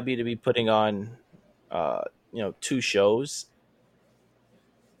AEW to be putting on, two shows.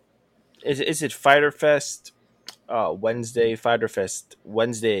 Is it Fighter Fest Wednesday, Fighter Fest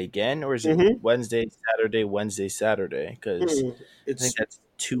Wednesday again, or is it Mm-hmm. Wednesday, Saturday, Wednesday, Saturday? Because Mm-hmm. I think It's that's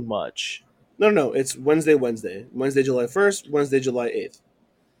too much. no. It's Wednesday, July 1st, Wednesday, July 8th.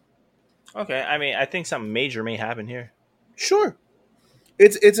 Okay, I mean, I think something major may happen here. Sure.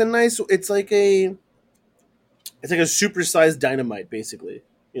 It's a nice. It's like a supersized Dynamite, basically.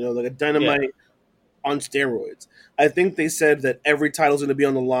 Like a Yeah, Dynamite on steroids. I think they said that every title's going to be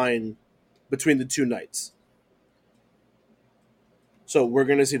on the line between the two nights. So we're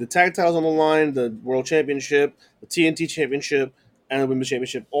going to see the tag titles on the line, the World Championship, the TNT Championship, and the Women's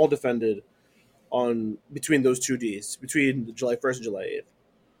Championship all defended on between those 2 days, between July 1st and July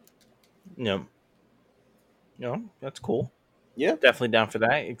 8th. no, that's cool. Yeah, Definitely down for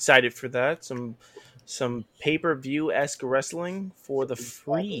that. Excited for that. Some pay per view esque wrestling for the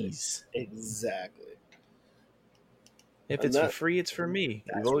exactly. freeze. Exactly. If And it's for free, it's for me. We've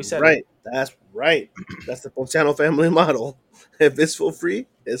that's always said it. right. That's right. That's the Channel family model. If it's for free,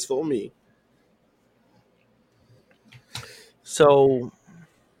 it's for me. So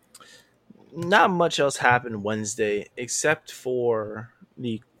not much else happened Wednesday except for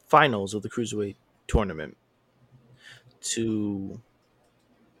the finals of the cruiserweight tournament to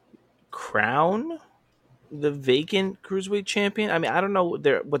crown the vacant cruiserweight champion. I mean, I don't know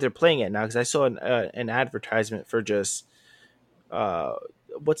what they're playing at now because I saw an advertisement for just uh,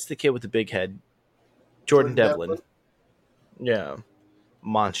 what's the kid with the big head, Jordan Devlin. Yeah,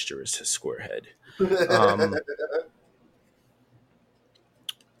 monstrous square head. Um,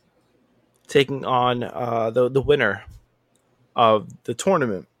 Taking on the winner of the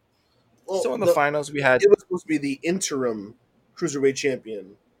tournament. Well, So in the finals, we had it was supposed to be the interim cruiserweight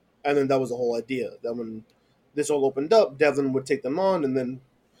champion, and then that was the whole idea. That when this all opened up, Devlin would take them on, and then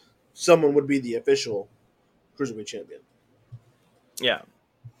someone would be the official cruiserweight champion. yeah.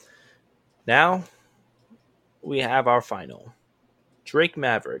 Now we have our final: Drake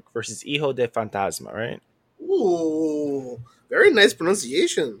Maverick versus Hijo de Fantasma. Right, Ooh, very nice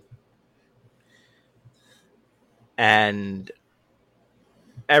pronunciation. and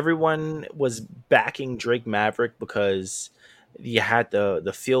everyone was backing Drake Maverick because you had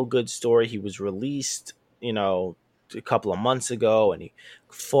the feel good story. He was released, a couple of months ago, and he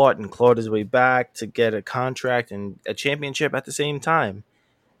fought and clawed his way back to get a contract and a championship at the same time.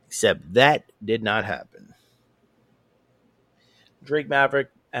 Except that did not happen. Drake Maverick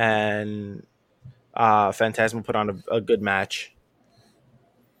and Phantasmo put on a good match.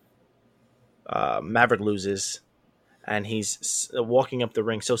 Maverick loses, and he's walking up the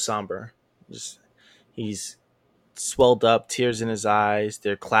ring so somber. He's swelled up, tears in his eyes.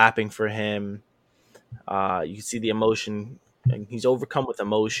 They're clapping for him. You can see the emotion. And he's overcome with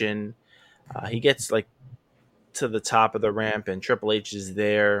emotion. He gets like to the top of the ramp, and Triple H is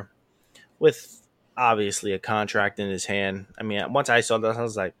there with obviously a contract in his hand. I mean, once I saw that, I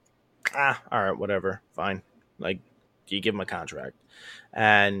was like, all right, whatever, fine. Like, you give him a contract,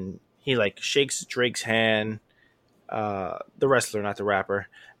 and he like shakes Drake's hand, the wrestler, not the rapper,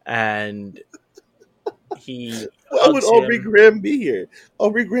 and he Why would hugs Aubrey him. Graham be here?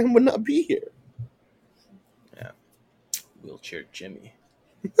 Aubrey Graham would not be here. Yeah, wheelchair Jimmy.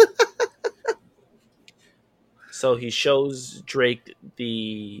 So he shows Drake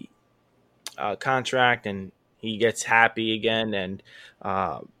the contract, and he gets happy again, and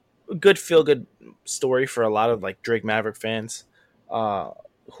a good feel good story for a lot of like Drake Maverick fans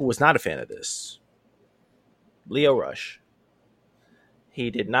who was not a fan of this. Lio Rush.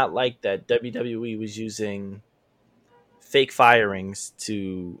 He did not like that WWE was using fake firings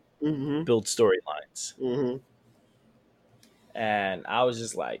to build storylines. Mm-hmm. And I was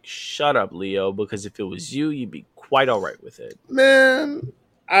just like, shut up, Leo, because if it was you, you'd be quite all right with it. Man,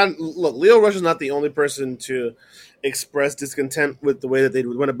 look, Lio Rush is not the only person to express discontent with the way that they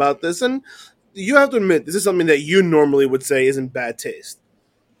went about this. And you have to admit, this is something that you normally would say is in bad taste.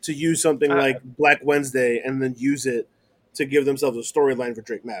 To use something like Black Wednesday and then use it to give themselves a storyline for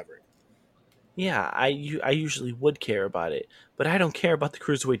Drake Maverick. Yeah, I usually would care about it, but I don't care about the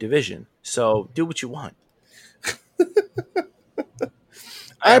Cruiserweight division. So do what you want.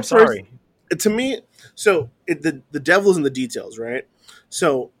 I'm sorry. To me, so the devil's in the details, right?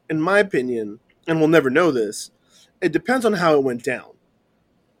 So, in my opinion, and we'll never know this, it depends on how it went down.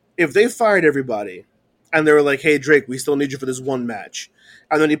 If they fired everybody and they were like, hey, Drake, we still need you for this one match,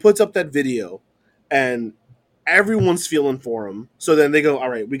 and then he puts up that video and everyone's feeling for him, so then they go, all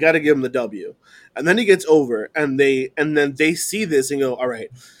right, we got to give him the W. And then he gets over, and then they see this and go, all right,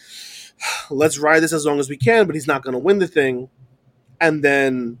 let's ride this as long as we can, but he's not going to win the thing. And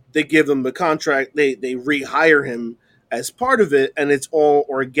then they give him the contract. They rehire him as part of it, and it's all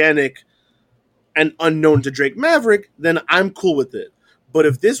organic and unknown to Drake Maverick, then I'm cool with it. But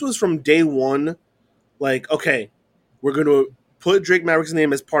if this was from day one, like, okay, we're going to put Drake Maverick's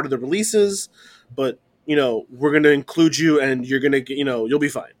name as part of the releases, but, we're going to include you, and you're going to, you'll be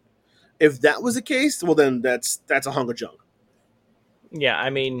fine. If that was the case, well, then that's a hunk of junk. Yeah,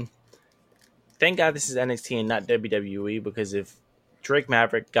 I mean, thank God this is NXT and not WWE, because if Drake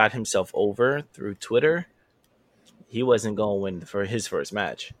Maverick got himself over through Twitter, he wasn't going to win for his first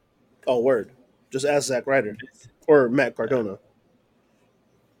match. Oh, word. Just ask Zack Ryder or Matt Cardona.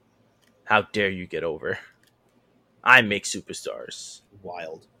 How dare you get over? I make superstars.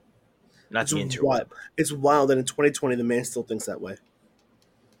 Wild. Not it's the interweb. Wild. It's wild that in 2020 the man still thinks that way.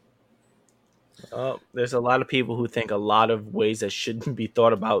 There's a lot of people who think a lot of ways that shouldn't be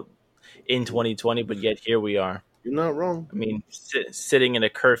thought about in 2020, but yet here we are. You're not wrong. I mean, sitting in a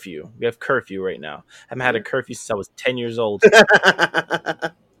curfew. We have curfew right now. I haven't had a curfew since I was 10 years old.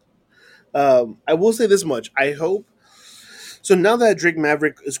 I will say this much. I hope... So now that Drake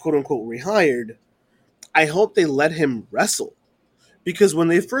Maverick is quote-unquote rehired, I hope they let him wrestle. Because when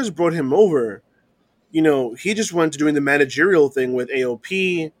they first brought him over, he just went to doing the managerial thing with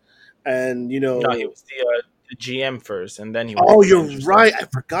AOP, and, No, he was the GM first, and then he went... Oh, you're right. I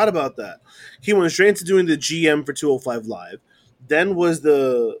forgot about that. He went straight into doing the GM for 205 Live, then was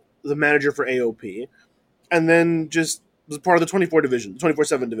the manager for AOP, and then just was part of the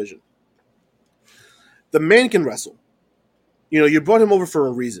 24/7 division. The man can wrestle. You brought him over for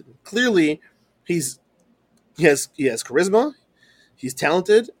a reason. Clearly, he has charisma, he's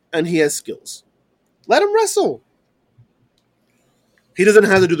talented, and he has skills. Let him wrestle. He doesn't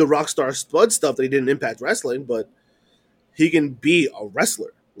have to do the Rockstar Spud stuff that he did in Impact Wrestling, but he can be a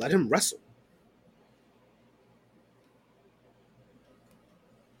wrestler. Let him wrestle.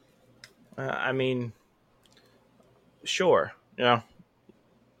 I mean, sure.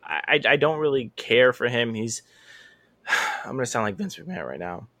 I don't really care for him. I'm going to sound like Vince McMahon right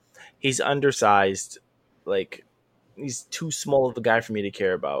now. He's undersized. Like, he's too small of a guy for me to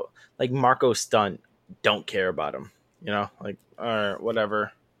care about. Like, Marco Stunt, don't care about him.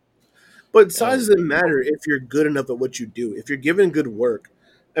 Whatever. But size doesn't matter if you're good enough at what you do. If you're given good work.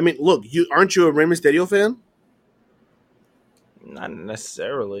 I mean, look, aren't you a Rey Mysterio fan? Not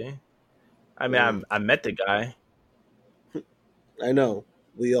necessarily. I mean, Mm, I met the guy, I know.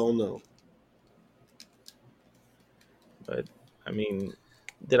 We all know. but I mean,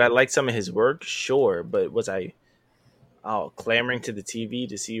 did I like some of his work? Sure, but was I clamoring to the TV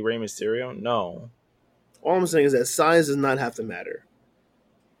to see Rey Mysterio? No. All I'm saying is that size does not have to matter.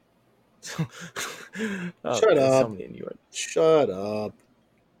 Oh Shut man, so up. many in New York. Shut up.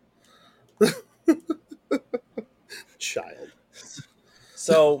 Child.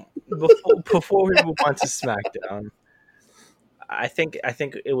 So before we move on to SmackDown, I think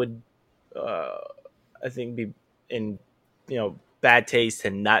it would uh, I think be in bad taste to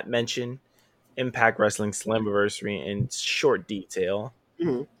not mention Impact Wrestling Slammiversary in short detail,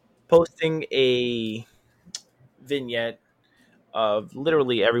 Mm-hmm. posting a vignette of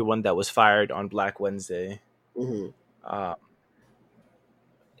literally everyone that was fired on Black Wednesday. Mm-hmm. Uh,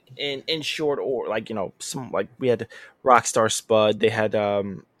 in short, or like some, like we had Rockstar Spud, they had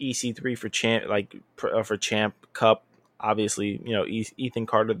EC3 for champ, like for Champ Cup, obviously Ethan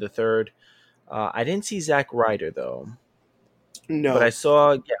Carter the third. I didn't see Zack Ryder though, but No. I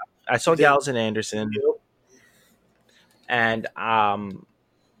saw Did, Gallows and Anderson, yep. and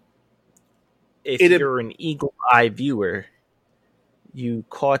if It you're an eagle eye viewer, you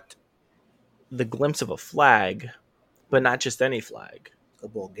caught the glimpse of a flag, but not just any flag. a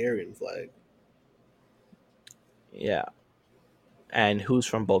Bulgarian flag. Yeah, and who's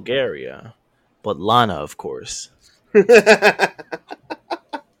from Bulgaria? But Lana, of course.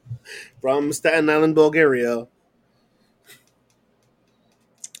 From Staten Island, Bulgaria.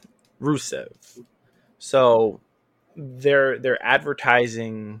 Rusev. So they're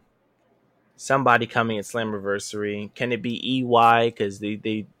advertising somebody coming at Slammiversary. Can it be EY? Because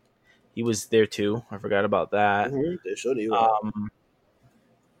they he was there too. I forgot about that. Mm-hmm. They showed you why. Um,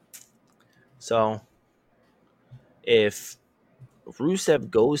 so if Rusev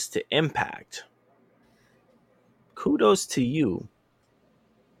goes to Impact, kudos to you.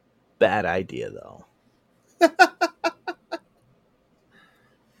 Bad idea though.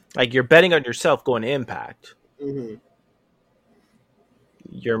 Like, you're betting on yourself going to Impact. Mm-hmm.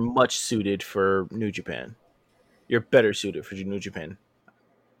 You're much suited for New Japan. You're better suited for New Japan.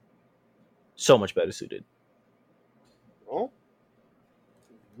 So much better suited. Well,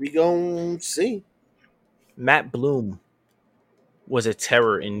 we gon' see. Matt Bloom was a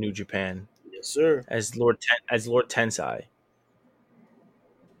terror in New Japan Yes, sir. as Lord Tensai.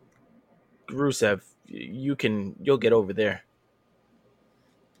 Rusev, you'll get over there.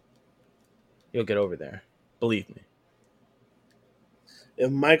 You'll get over there. Believe me.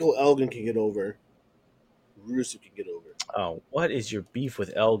 If Michael Elgin can get over, Rusev can get over. Oh, what is your beef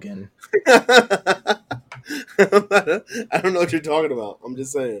with Elgin? I don't know what you're talking about. I'm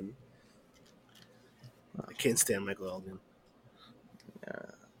just saying. I can't stand Michael Elgin.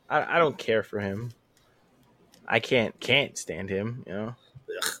 I don't care for him. I can't stand him. Ugh,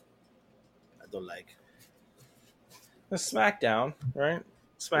 I don't like. The SmackDown, right?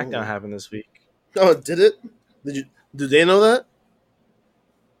 SmackDown Mhm. happened this week, Oh, did it? Did you? Do they know that?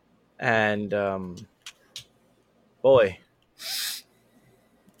 and boy,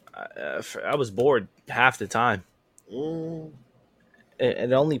 I was bored half the time. Mm,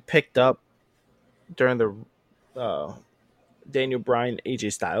 It only picked up during the uh, Daniel Bryan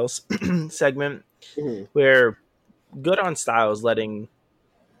AJ Styles segment, mhm. where good on Styles letting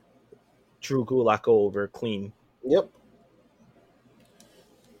Drew Gulak go over clean. Yep.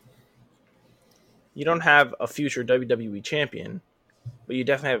 You don't have a future WWE champion, but you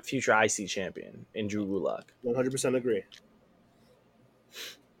definitely have a future IC champion in Drew Gulak. 100% agree.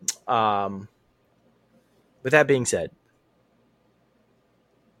 Um, with that being said,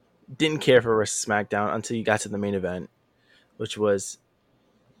 didn't care for rest of SmackDown until you got to the main event, which was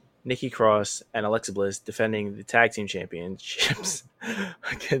Nikki Cross and Alexa Bliss defending the tag team championships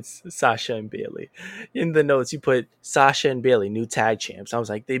against Sasha and Bailey. In the notes, you put Sasha and Bailey, new tag champs. I was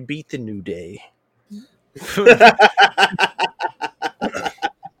like, they beat the New Day.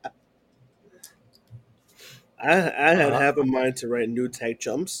 I had uh, half a mind to write new tag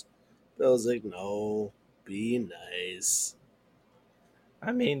chumps, but I was like, no, be nice.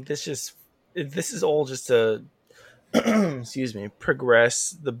 I mean, this is all just to excuse me,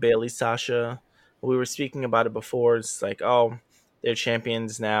 progress the Bailey Sasha. We were speaking about it before. It's like, oh, they're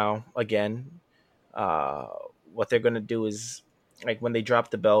champions now again. Uh, what they're gonna do is, like, when they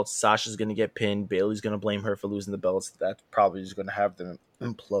drop the belts, Sasha's gonna get pinned. Bailey's gonna blame her for losing the belts. That's probably just gonna have them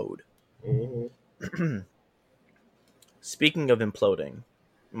implode. Mm-hmm. Speaking of imploding,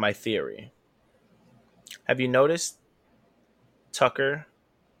 my theory. Have you noticed Tucker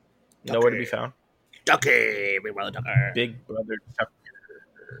nowhere to Tucker. be found? Ducky, Big Brother Tucker. Big Brother Tucker.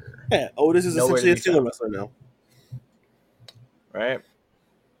 Yeah, Otis is Nowhere to essentially a be single found, wrestler now, right?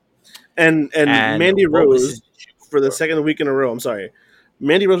 and And Mandy what was his Rose for the for? second week in a row. I'm sorry,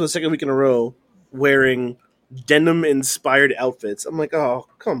 Mandy Rose for the second week in a row wearing denim inspired outfits. I'm like, oh,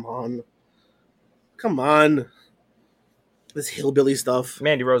 come on, this hillbilly stuff.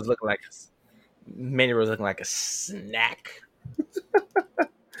 Mandy Rose looking like a snack,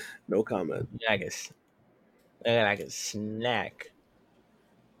 No comment. like like a snack.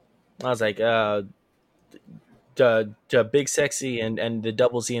 I was like, the big sexy and the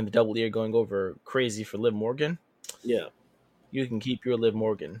double Z and the double E are going over crazy for Liv Morgan. Yeah, You can keep your Liv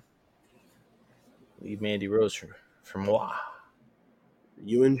Morgan. Leave Mandy Rose for moi.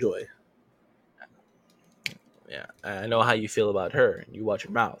 you enjoy. Yeah, I know how you feel about her. You watch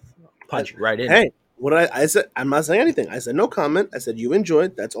your mouth. Punch you right in it. Hey, what I said? I'm not saying anything. I said no comment. I said you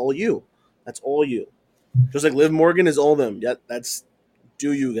enjoyed. That's all you. That's all you. Just like Liv Morgan is all them. Yeah, that's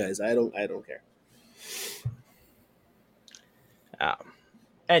do you guys. I don't care. Um,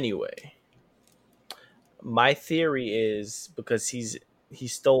 anyway, my theory is because he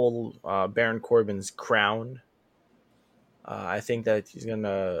stole Baron Corbin's crown. I think that he's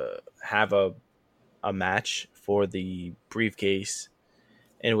gonna have a match for the briefcase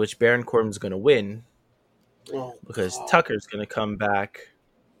in which Baron Corbin's gonna win Oh, because God. Tucker's gonna come back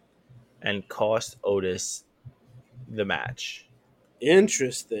and cost Otis the match.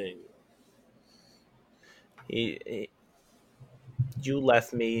 Interesting. He you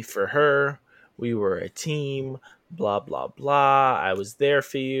left me for her. We were a team. Blah blah blah. I was there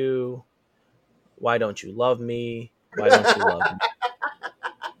for you. Why don't you love me? Why don't you love me?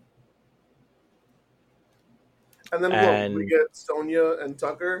 And then what? We And get Sonya and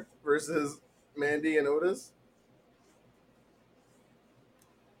Tucker versus Mandy and Otis.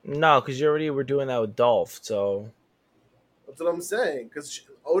 no, because you already were doing that with Dolph. So That's what I'm saying. Because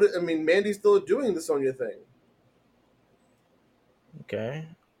Otis, I mean, Mandy's still doing the Sonya thing. okay.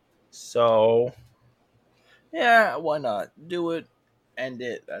 So yeah, why not do it? End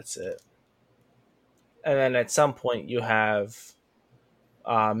it. That's it. And then at some point you have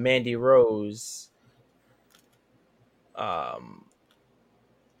Mandy Rose. Um,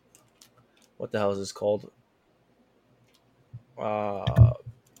 what the hell is this called? Uh,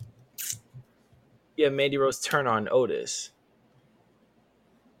 yeah, Mandy Rose turn on Otis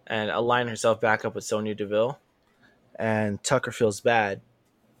and align herself back up with Sonya Deville. And Tucker feels bad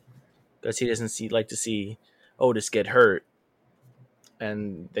because he doesn't like to see Otis get hurt,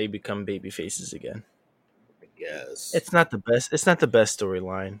 and they become baby faces again. Yes. It's not the best. It's not the best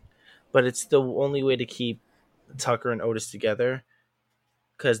storyline, but it's the only way to keep Tucker and Otis together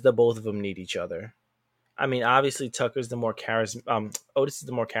because the both of them need each other. I mean, obviously Tucker's the more Otis is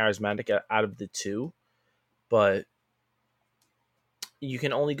the more charismatic out of the two, but you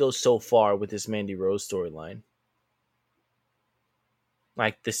can only go so far with this Mandy Rose storyline.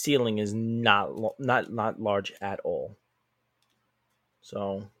 Like the ceiling is not large at all.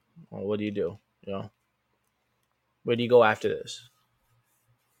 So, well, what do you do? You know, where do you go after this?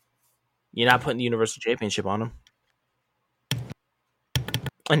 You're not putting the Universal Championship on him,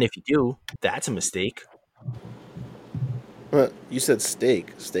 and if you do, that's a mistake. You said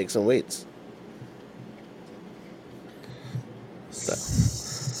steaks and weights.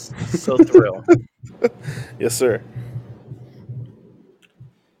 So thrill. Yes, sir.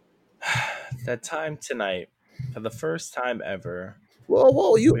 That time tonight, for the first time ever,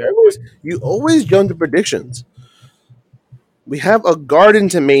 Whoa! we are. You always jump to predictions. We have a garden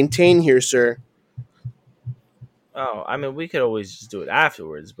to maintain here, sir. Oh, I mean, we could always just do it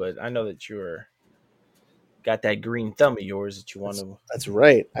afterwards, but I know that you're got that green thumb of yours that you want to. That's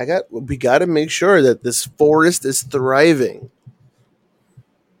right. We got to make sure that this forest is thriving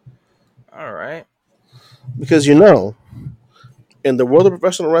All right. because in the world of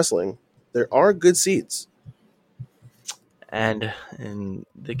professional wrestling, there are good seeds. And in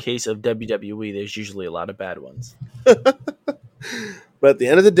the case of WWE, there's usually a lot of bad ones. But at the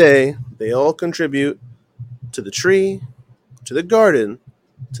end of the day, they all contribute to the tree, to the garden,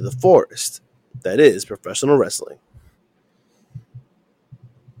 to the forest that is professional wrestling.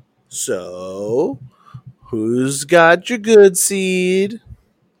 So, who's got your good seed?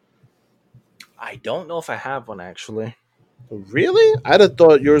 I don't know if I have one actually. Really? I'd have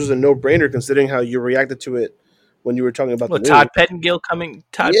thought yours was a no-brainer considering how you reacted to it when you were talking about Well, the news. Todd Yeah,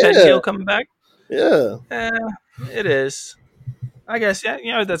 Pettengill coming back. yeah. It is. I guess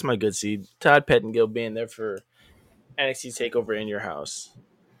yeah. That's my good seed. Todd Pettengill being there for NXT Takeover in your house.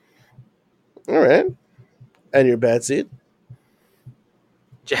 All right. And your bad seed?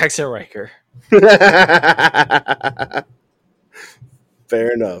 Jackson Riker.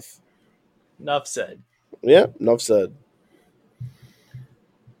 Fair enough. Enough said. Yeah, enough said.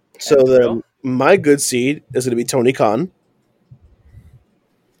 So And then thrill. my good seed is going to be Tony Khan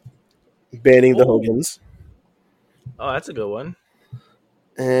banning the Oh, Hogans. oh, that's a good one.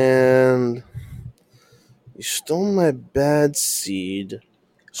 And you stole my bad seed.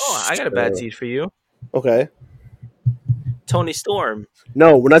 Oh, I got a bad So- seed for you. Okay. Tony Storm.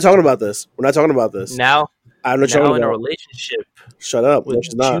 No, we're not talking about this. We're not talking about this. Now, I'm not now talking in a about. relationship Shut up. No, with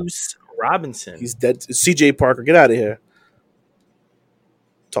she's not. Juice Robinson. He's dead. CJ Parker, get out of here.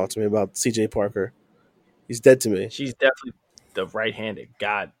 Talk to me about CJ Parker. He's dead to me. She's definitely the right-handed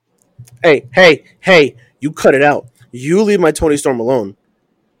god. Hey, you cut it out. You leave my Tony Storm alone.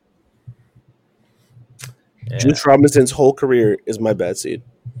 Yeah. Juice Robinson's whole career is my bad seed.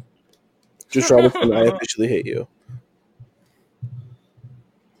 Juice Robinson, I officially hate you.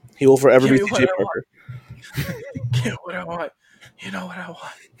 He will forever Give be me what CJ I Parker. Get what I want. You know what I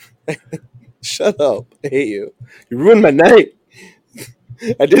want. Shut up. I hate you. You ruined my night.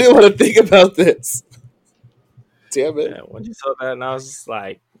 I didn't want to think about this. Damn it. Yeah, when you saw that, and I was just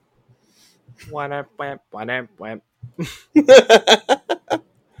like, wham.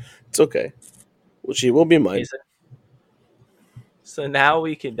 It's okay. Well, she will be mine. So now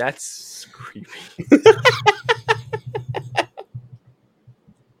we can. That's creepy.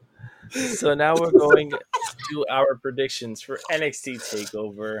 So now we're going to do our predictions for NXT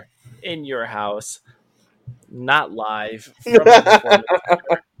Takeover in your house, not live from the Performance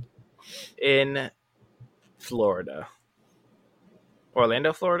Center in Florida,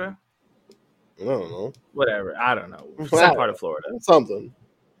 Orlando, Florida. I don't know. Whatever. I don't know. Some part of Florida. Something.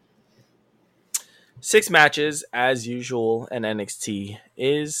 6 matches as usual, and NXT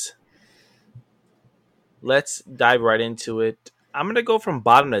is. Let's dive right into it. I'm going to go from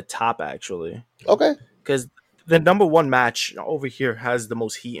bottom to top, actually. Okay. Because the number one match over here has the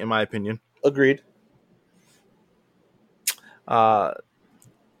most heat, in my opinion. Agreed. I'm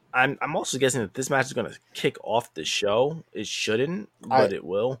also guessing that this match is going to kick off the show. It shouldn't, but it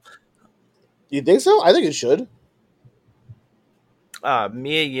will. You think so? I think it should.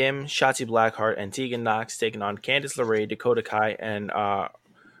 Mia Yim, Shotzi Blackheart, and Tegan Knox taking on Candice LeRae, Dakota Kai, and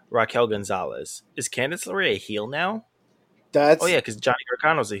Raquel Gonzalez. Is Candice LeRae a heel now? That's Oh yeah, because Johnny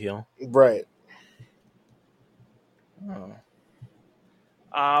Gargano's a heel. right.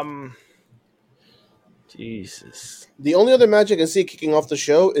 Oh. Jesus. The only other match I can see kicking off the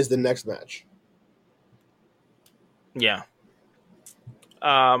show is the next match. Yeah.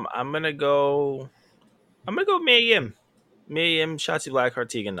 I'm gonna go Mia Yim. Mia Yim, Shotzi Blackheart,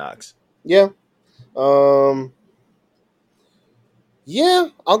 Tegan Knox. Yeah. Yeah,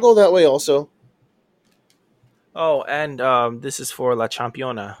 I'll go that way also. Oh, and this is for La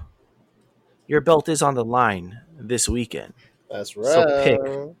Championa. Your belt is on the line this weekend. That's right.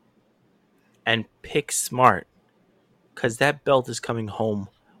 So pick smart. Because that belt is coming home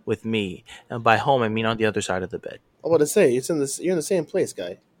with me. And by home, I mean on the other side of the bed. I want to say you're in the same place,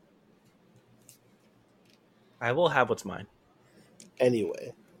 guy. I will have what's mine.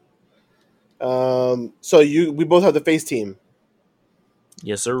 Anyway. So we both have the face team.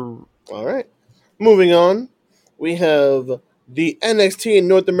 Yes, sir. All right. Moving on, we have the NXT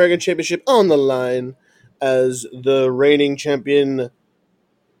North American Championship on the line as the reigning champion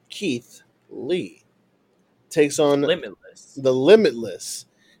Keith Lee takes on Limitless. the Limitless.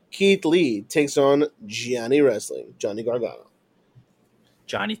 Keith Lee takes on Johnny Wrestling, Johnny Gargano.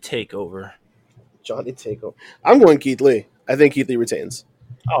 Johnny Takeover. Johnny Takeover. I'm going Keith Lee. I think Keith Lee retains.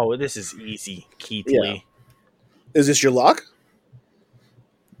 Oh, this is easy. Keith Lee. Is this your lock?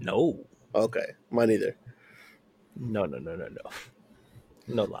 No. Okay. Mine either. No.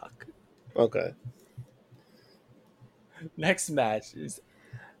 No lock. Okay. Next match is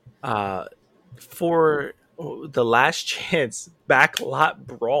for the last chance backlot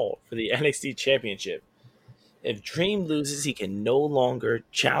brawl for the NXT Championship. If Dream loses, he can no longer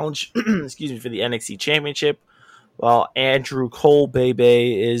challenge for the NXT Championship, while Andrew Cole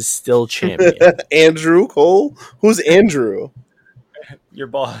Bebe is still champion. Andrew Cole? Who's Andrew? Your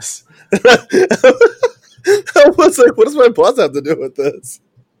boss. I was like, what does my boss have to do with this?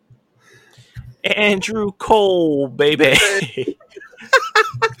 Andrew Cole, baby.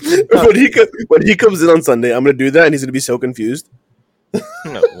 When he comes in on Sunday, I'm gonna do that, and he's gonna be so confused.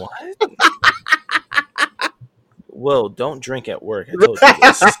 No, what? Whoa! Don't drink at work. I told you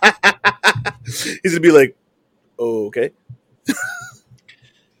this. He's gonna be like, oh, okay.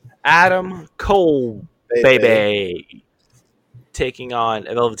 Adam Cole, baby, taking on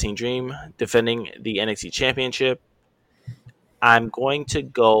Velveteen Dream, defending the NXT Championship. I'm going to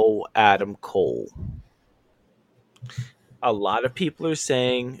go Adam Cole. A lot of people are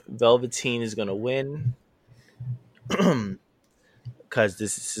saying Velveteen is going to win because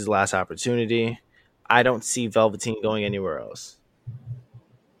this is his last opportunity. I don't see Velveteen going anywhere else.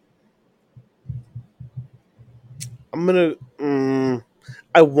 I'm gonna.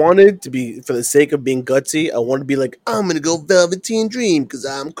 I wanted to be, for the sake of being gutsy, I want to be like, I'm gonna go Velveteen Dream because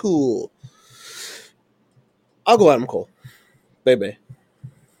I'm cool. I'll go Adam Cole, baby.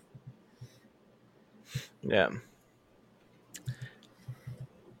 Yeah.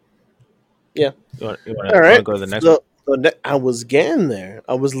 Yeah. You want All to right. go to the next one? I was getting there.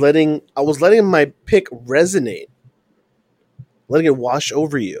 I was letting my pick resonate, letting it wash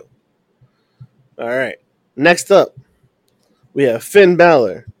over you. All right. Next up, we have Finn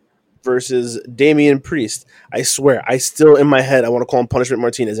Balor versus Damian Priest. I swear, I still in my head I want to call him Punishment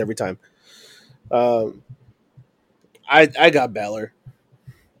Martinez every time. Um, I got Balor.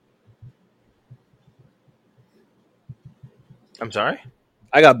 I'm sorry?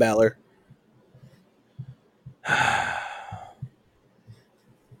 I got Balor.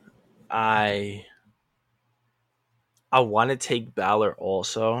 I want to take Balor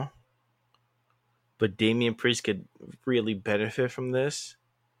also, but Damian Priest could really benefit from this.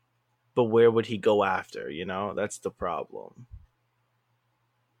 But where would he go after? You know, that's the problem.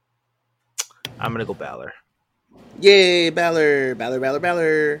 I'm gonna go Balor. Yay, Balor, Balor, Balor,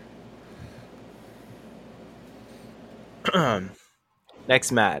 Balor.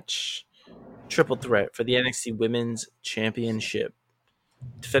 Next match. Triple threat for the NXT Women's Championship.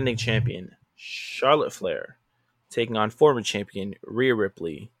 Defending champion Charlotte Flair taking on former champion Rhea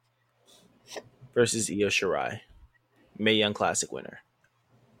Ripley versus Io Shirai. Mae Young Classic winner.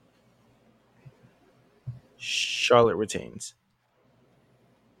 Charlotte retains.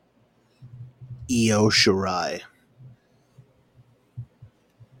 Io Shirai.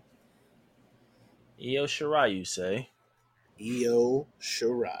 Io Shirai, you say? Io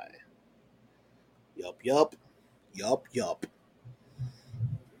Shirai. Yup.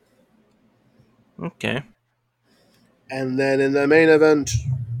 Okay. And then in the main event,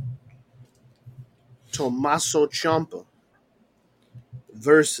 Tommaso Ciampa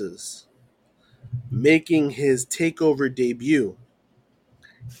versus, making his takeover debut,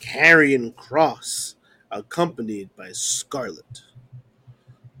 Karrion Kross, accompanied by Scarlett.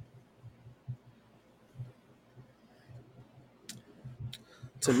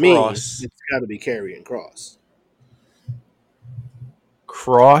 To me, Cross. it's got to be Karrion Kross.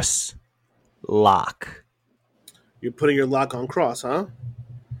 Cross lock. You're putting your lock on Kross, huh?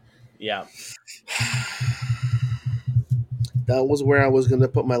 Yeah. That was where I was going to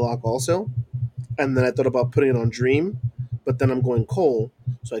put my lock also. And then I thought about putting it on Dream, but then I'm going Cole,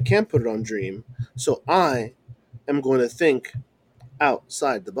 so I can't put it on Dream. So I am going to think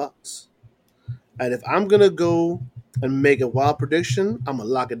outside the box. And if I'm going to go and make a wild prediction, I'm going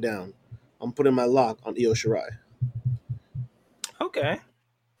to lock it down. I'm putting my lock on Io Shirai. Okay.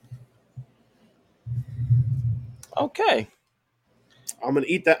 Okay. I'm going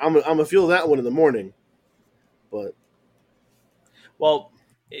to eat that. I'm going to feel that one in the morning. But Well,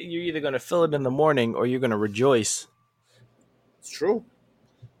 you're either going to fill it in the morning or you're going to rejoice. it's true.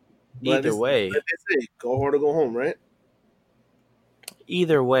 But Either way. Like they say, go hard or go home, right?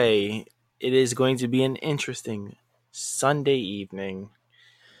 Either way, it is going to be an interesting Sunday evening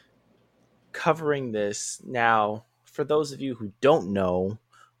covering this. Now, for those of you who don't know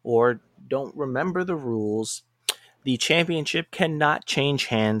or don't remember the rules, the championship cannot change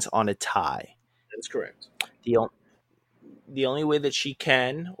hands on a tie. That's correct. The only way that she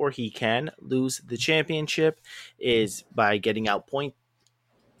can or he can lose the championship is by getting out point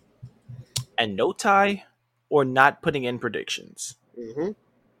and no tie or not putting in predictions. Mm-hmm.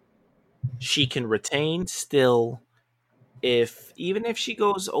 She can retain still even if she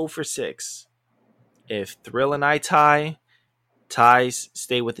goes 0 for 6. If Thrill and I ties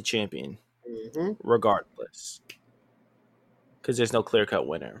stay with the champion Mm-hmm. regardless because there's no clear-cut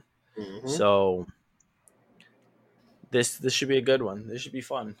winner. Mm-hmm. So this should be a good one. This should be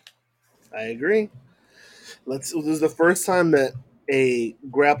fun. I agree. This is the first time that a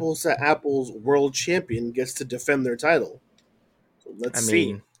Grapples to Apples world champion gets to defend their title. So let's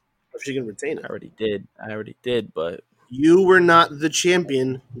see if she can retain it. I already did, but You were not the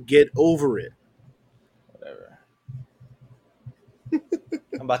champion. Get over it. whatever.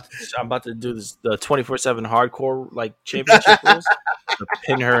 I'm about to do this the 24/7 hardcore like championship rules. To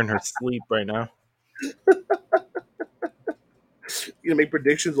pin her in her sleep right now. You gonna make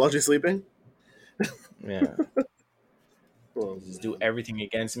predictions while she's sleeping? Yeah. Oh, Just do everything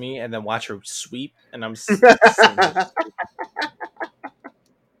against me and then watch her sweep and I'm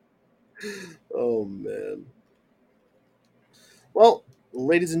Oh man. Well,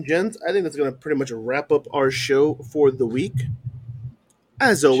 ladies and gents, I think that's going to pretty much wrap up our show for the week.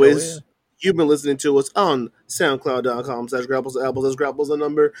 As Show yeah. always, you've been listening to us on SoundCloud.com/grapples. That's grapples the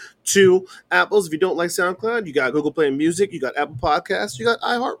number 2 apples. If you don't like SoundCloud, you got Google Play Music, you got Apple Podcasts, you got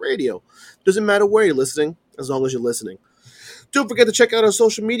iHeartRadio. Doesn't matter where you're listening, as long as you're listening. Don't forget to check out our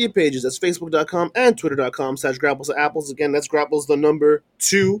social media pages. That's Facebook.com and Twitter.com/grapples. Again, that's grapples the number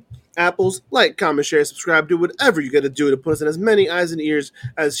 2 apples. Like, comment, share, subscribe, do whatever you got to do to put us in as many eyes and ears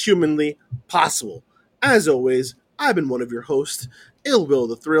as humanly possible. As always, I've been one of your hosts, Ill Will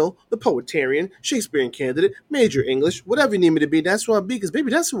the Thrill, the Poetarian, Shakespearean candidate, Major English, whatever you need me to be, that's who I be, because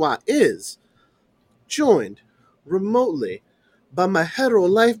baby, that's who I is. Joined remotely by my hetero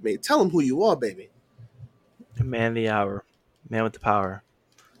life mate. Tell him who you are, baby. Man of the hour. Man with the power.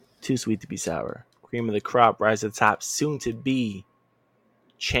 Too sweet to be sour. Cream of the crop. Rise to the top. Soon to be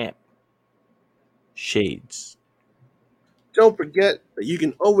champ. Shades. Don't forget that you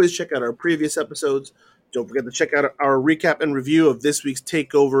can always check out our previous episodes. Don't forget to check out our recap and review of this week's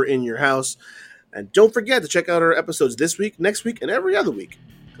Takeover in Your House. And don't forget to check out our episodes this week, next week, and every other week.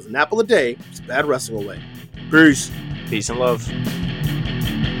 Because an apple a day is bad wrestling away. Peace. Peace and love.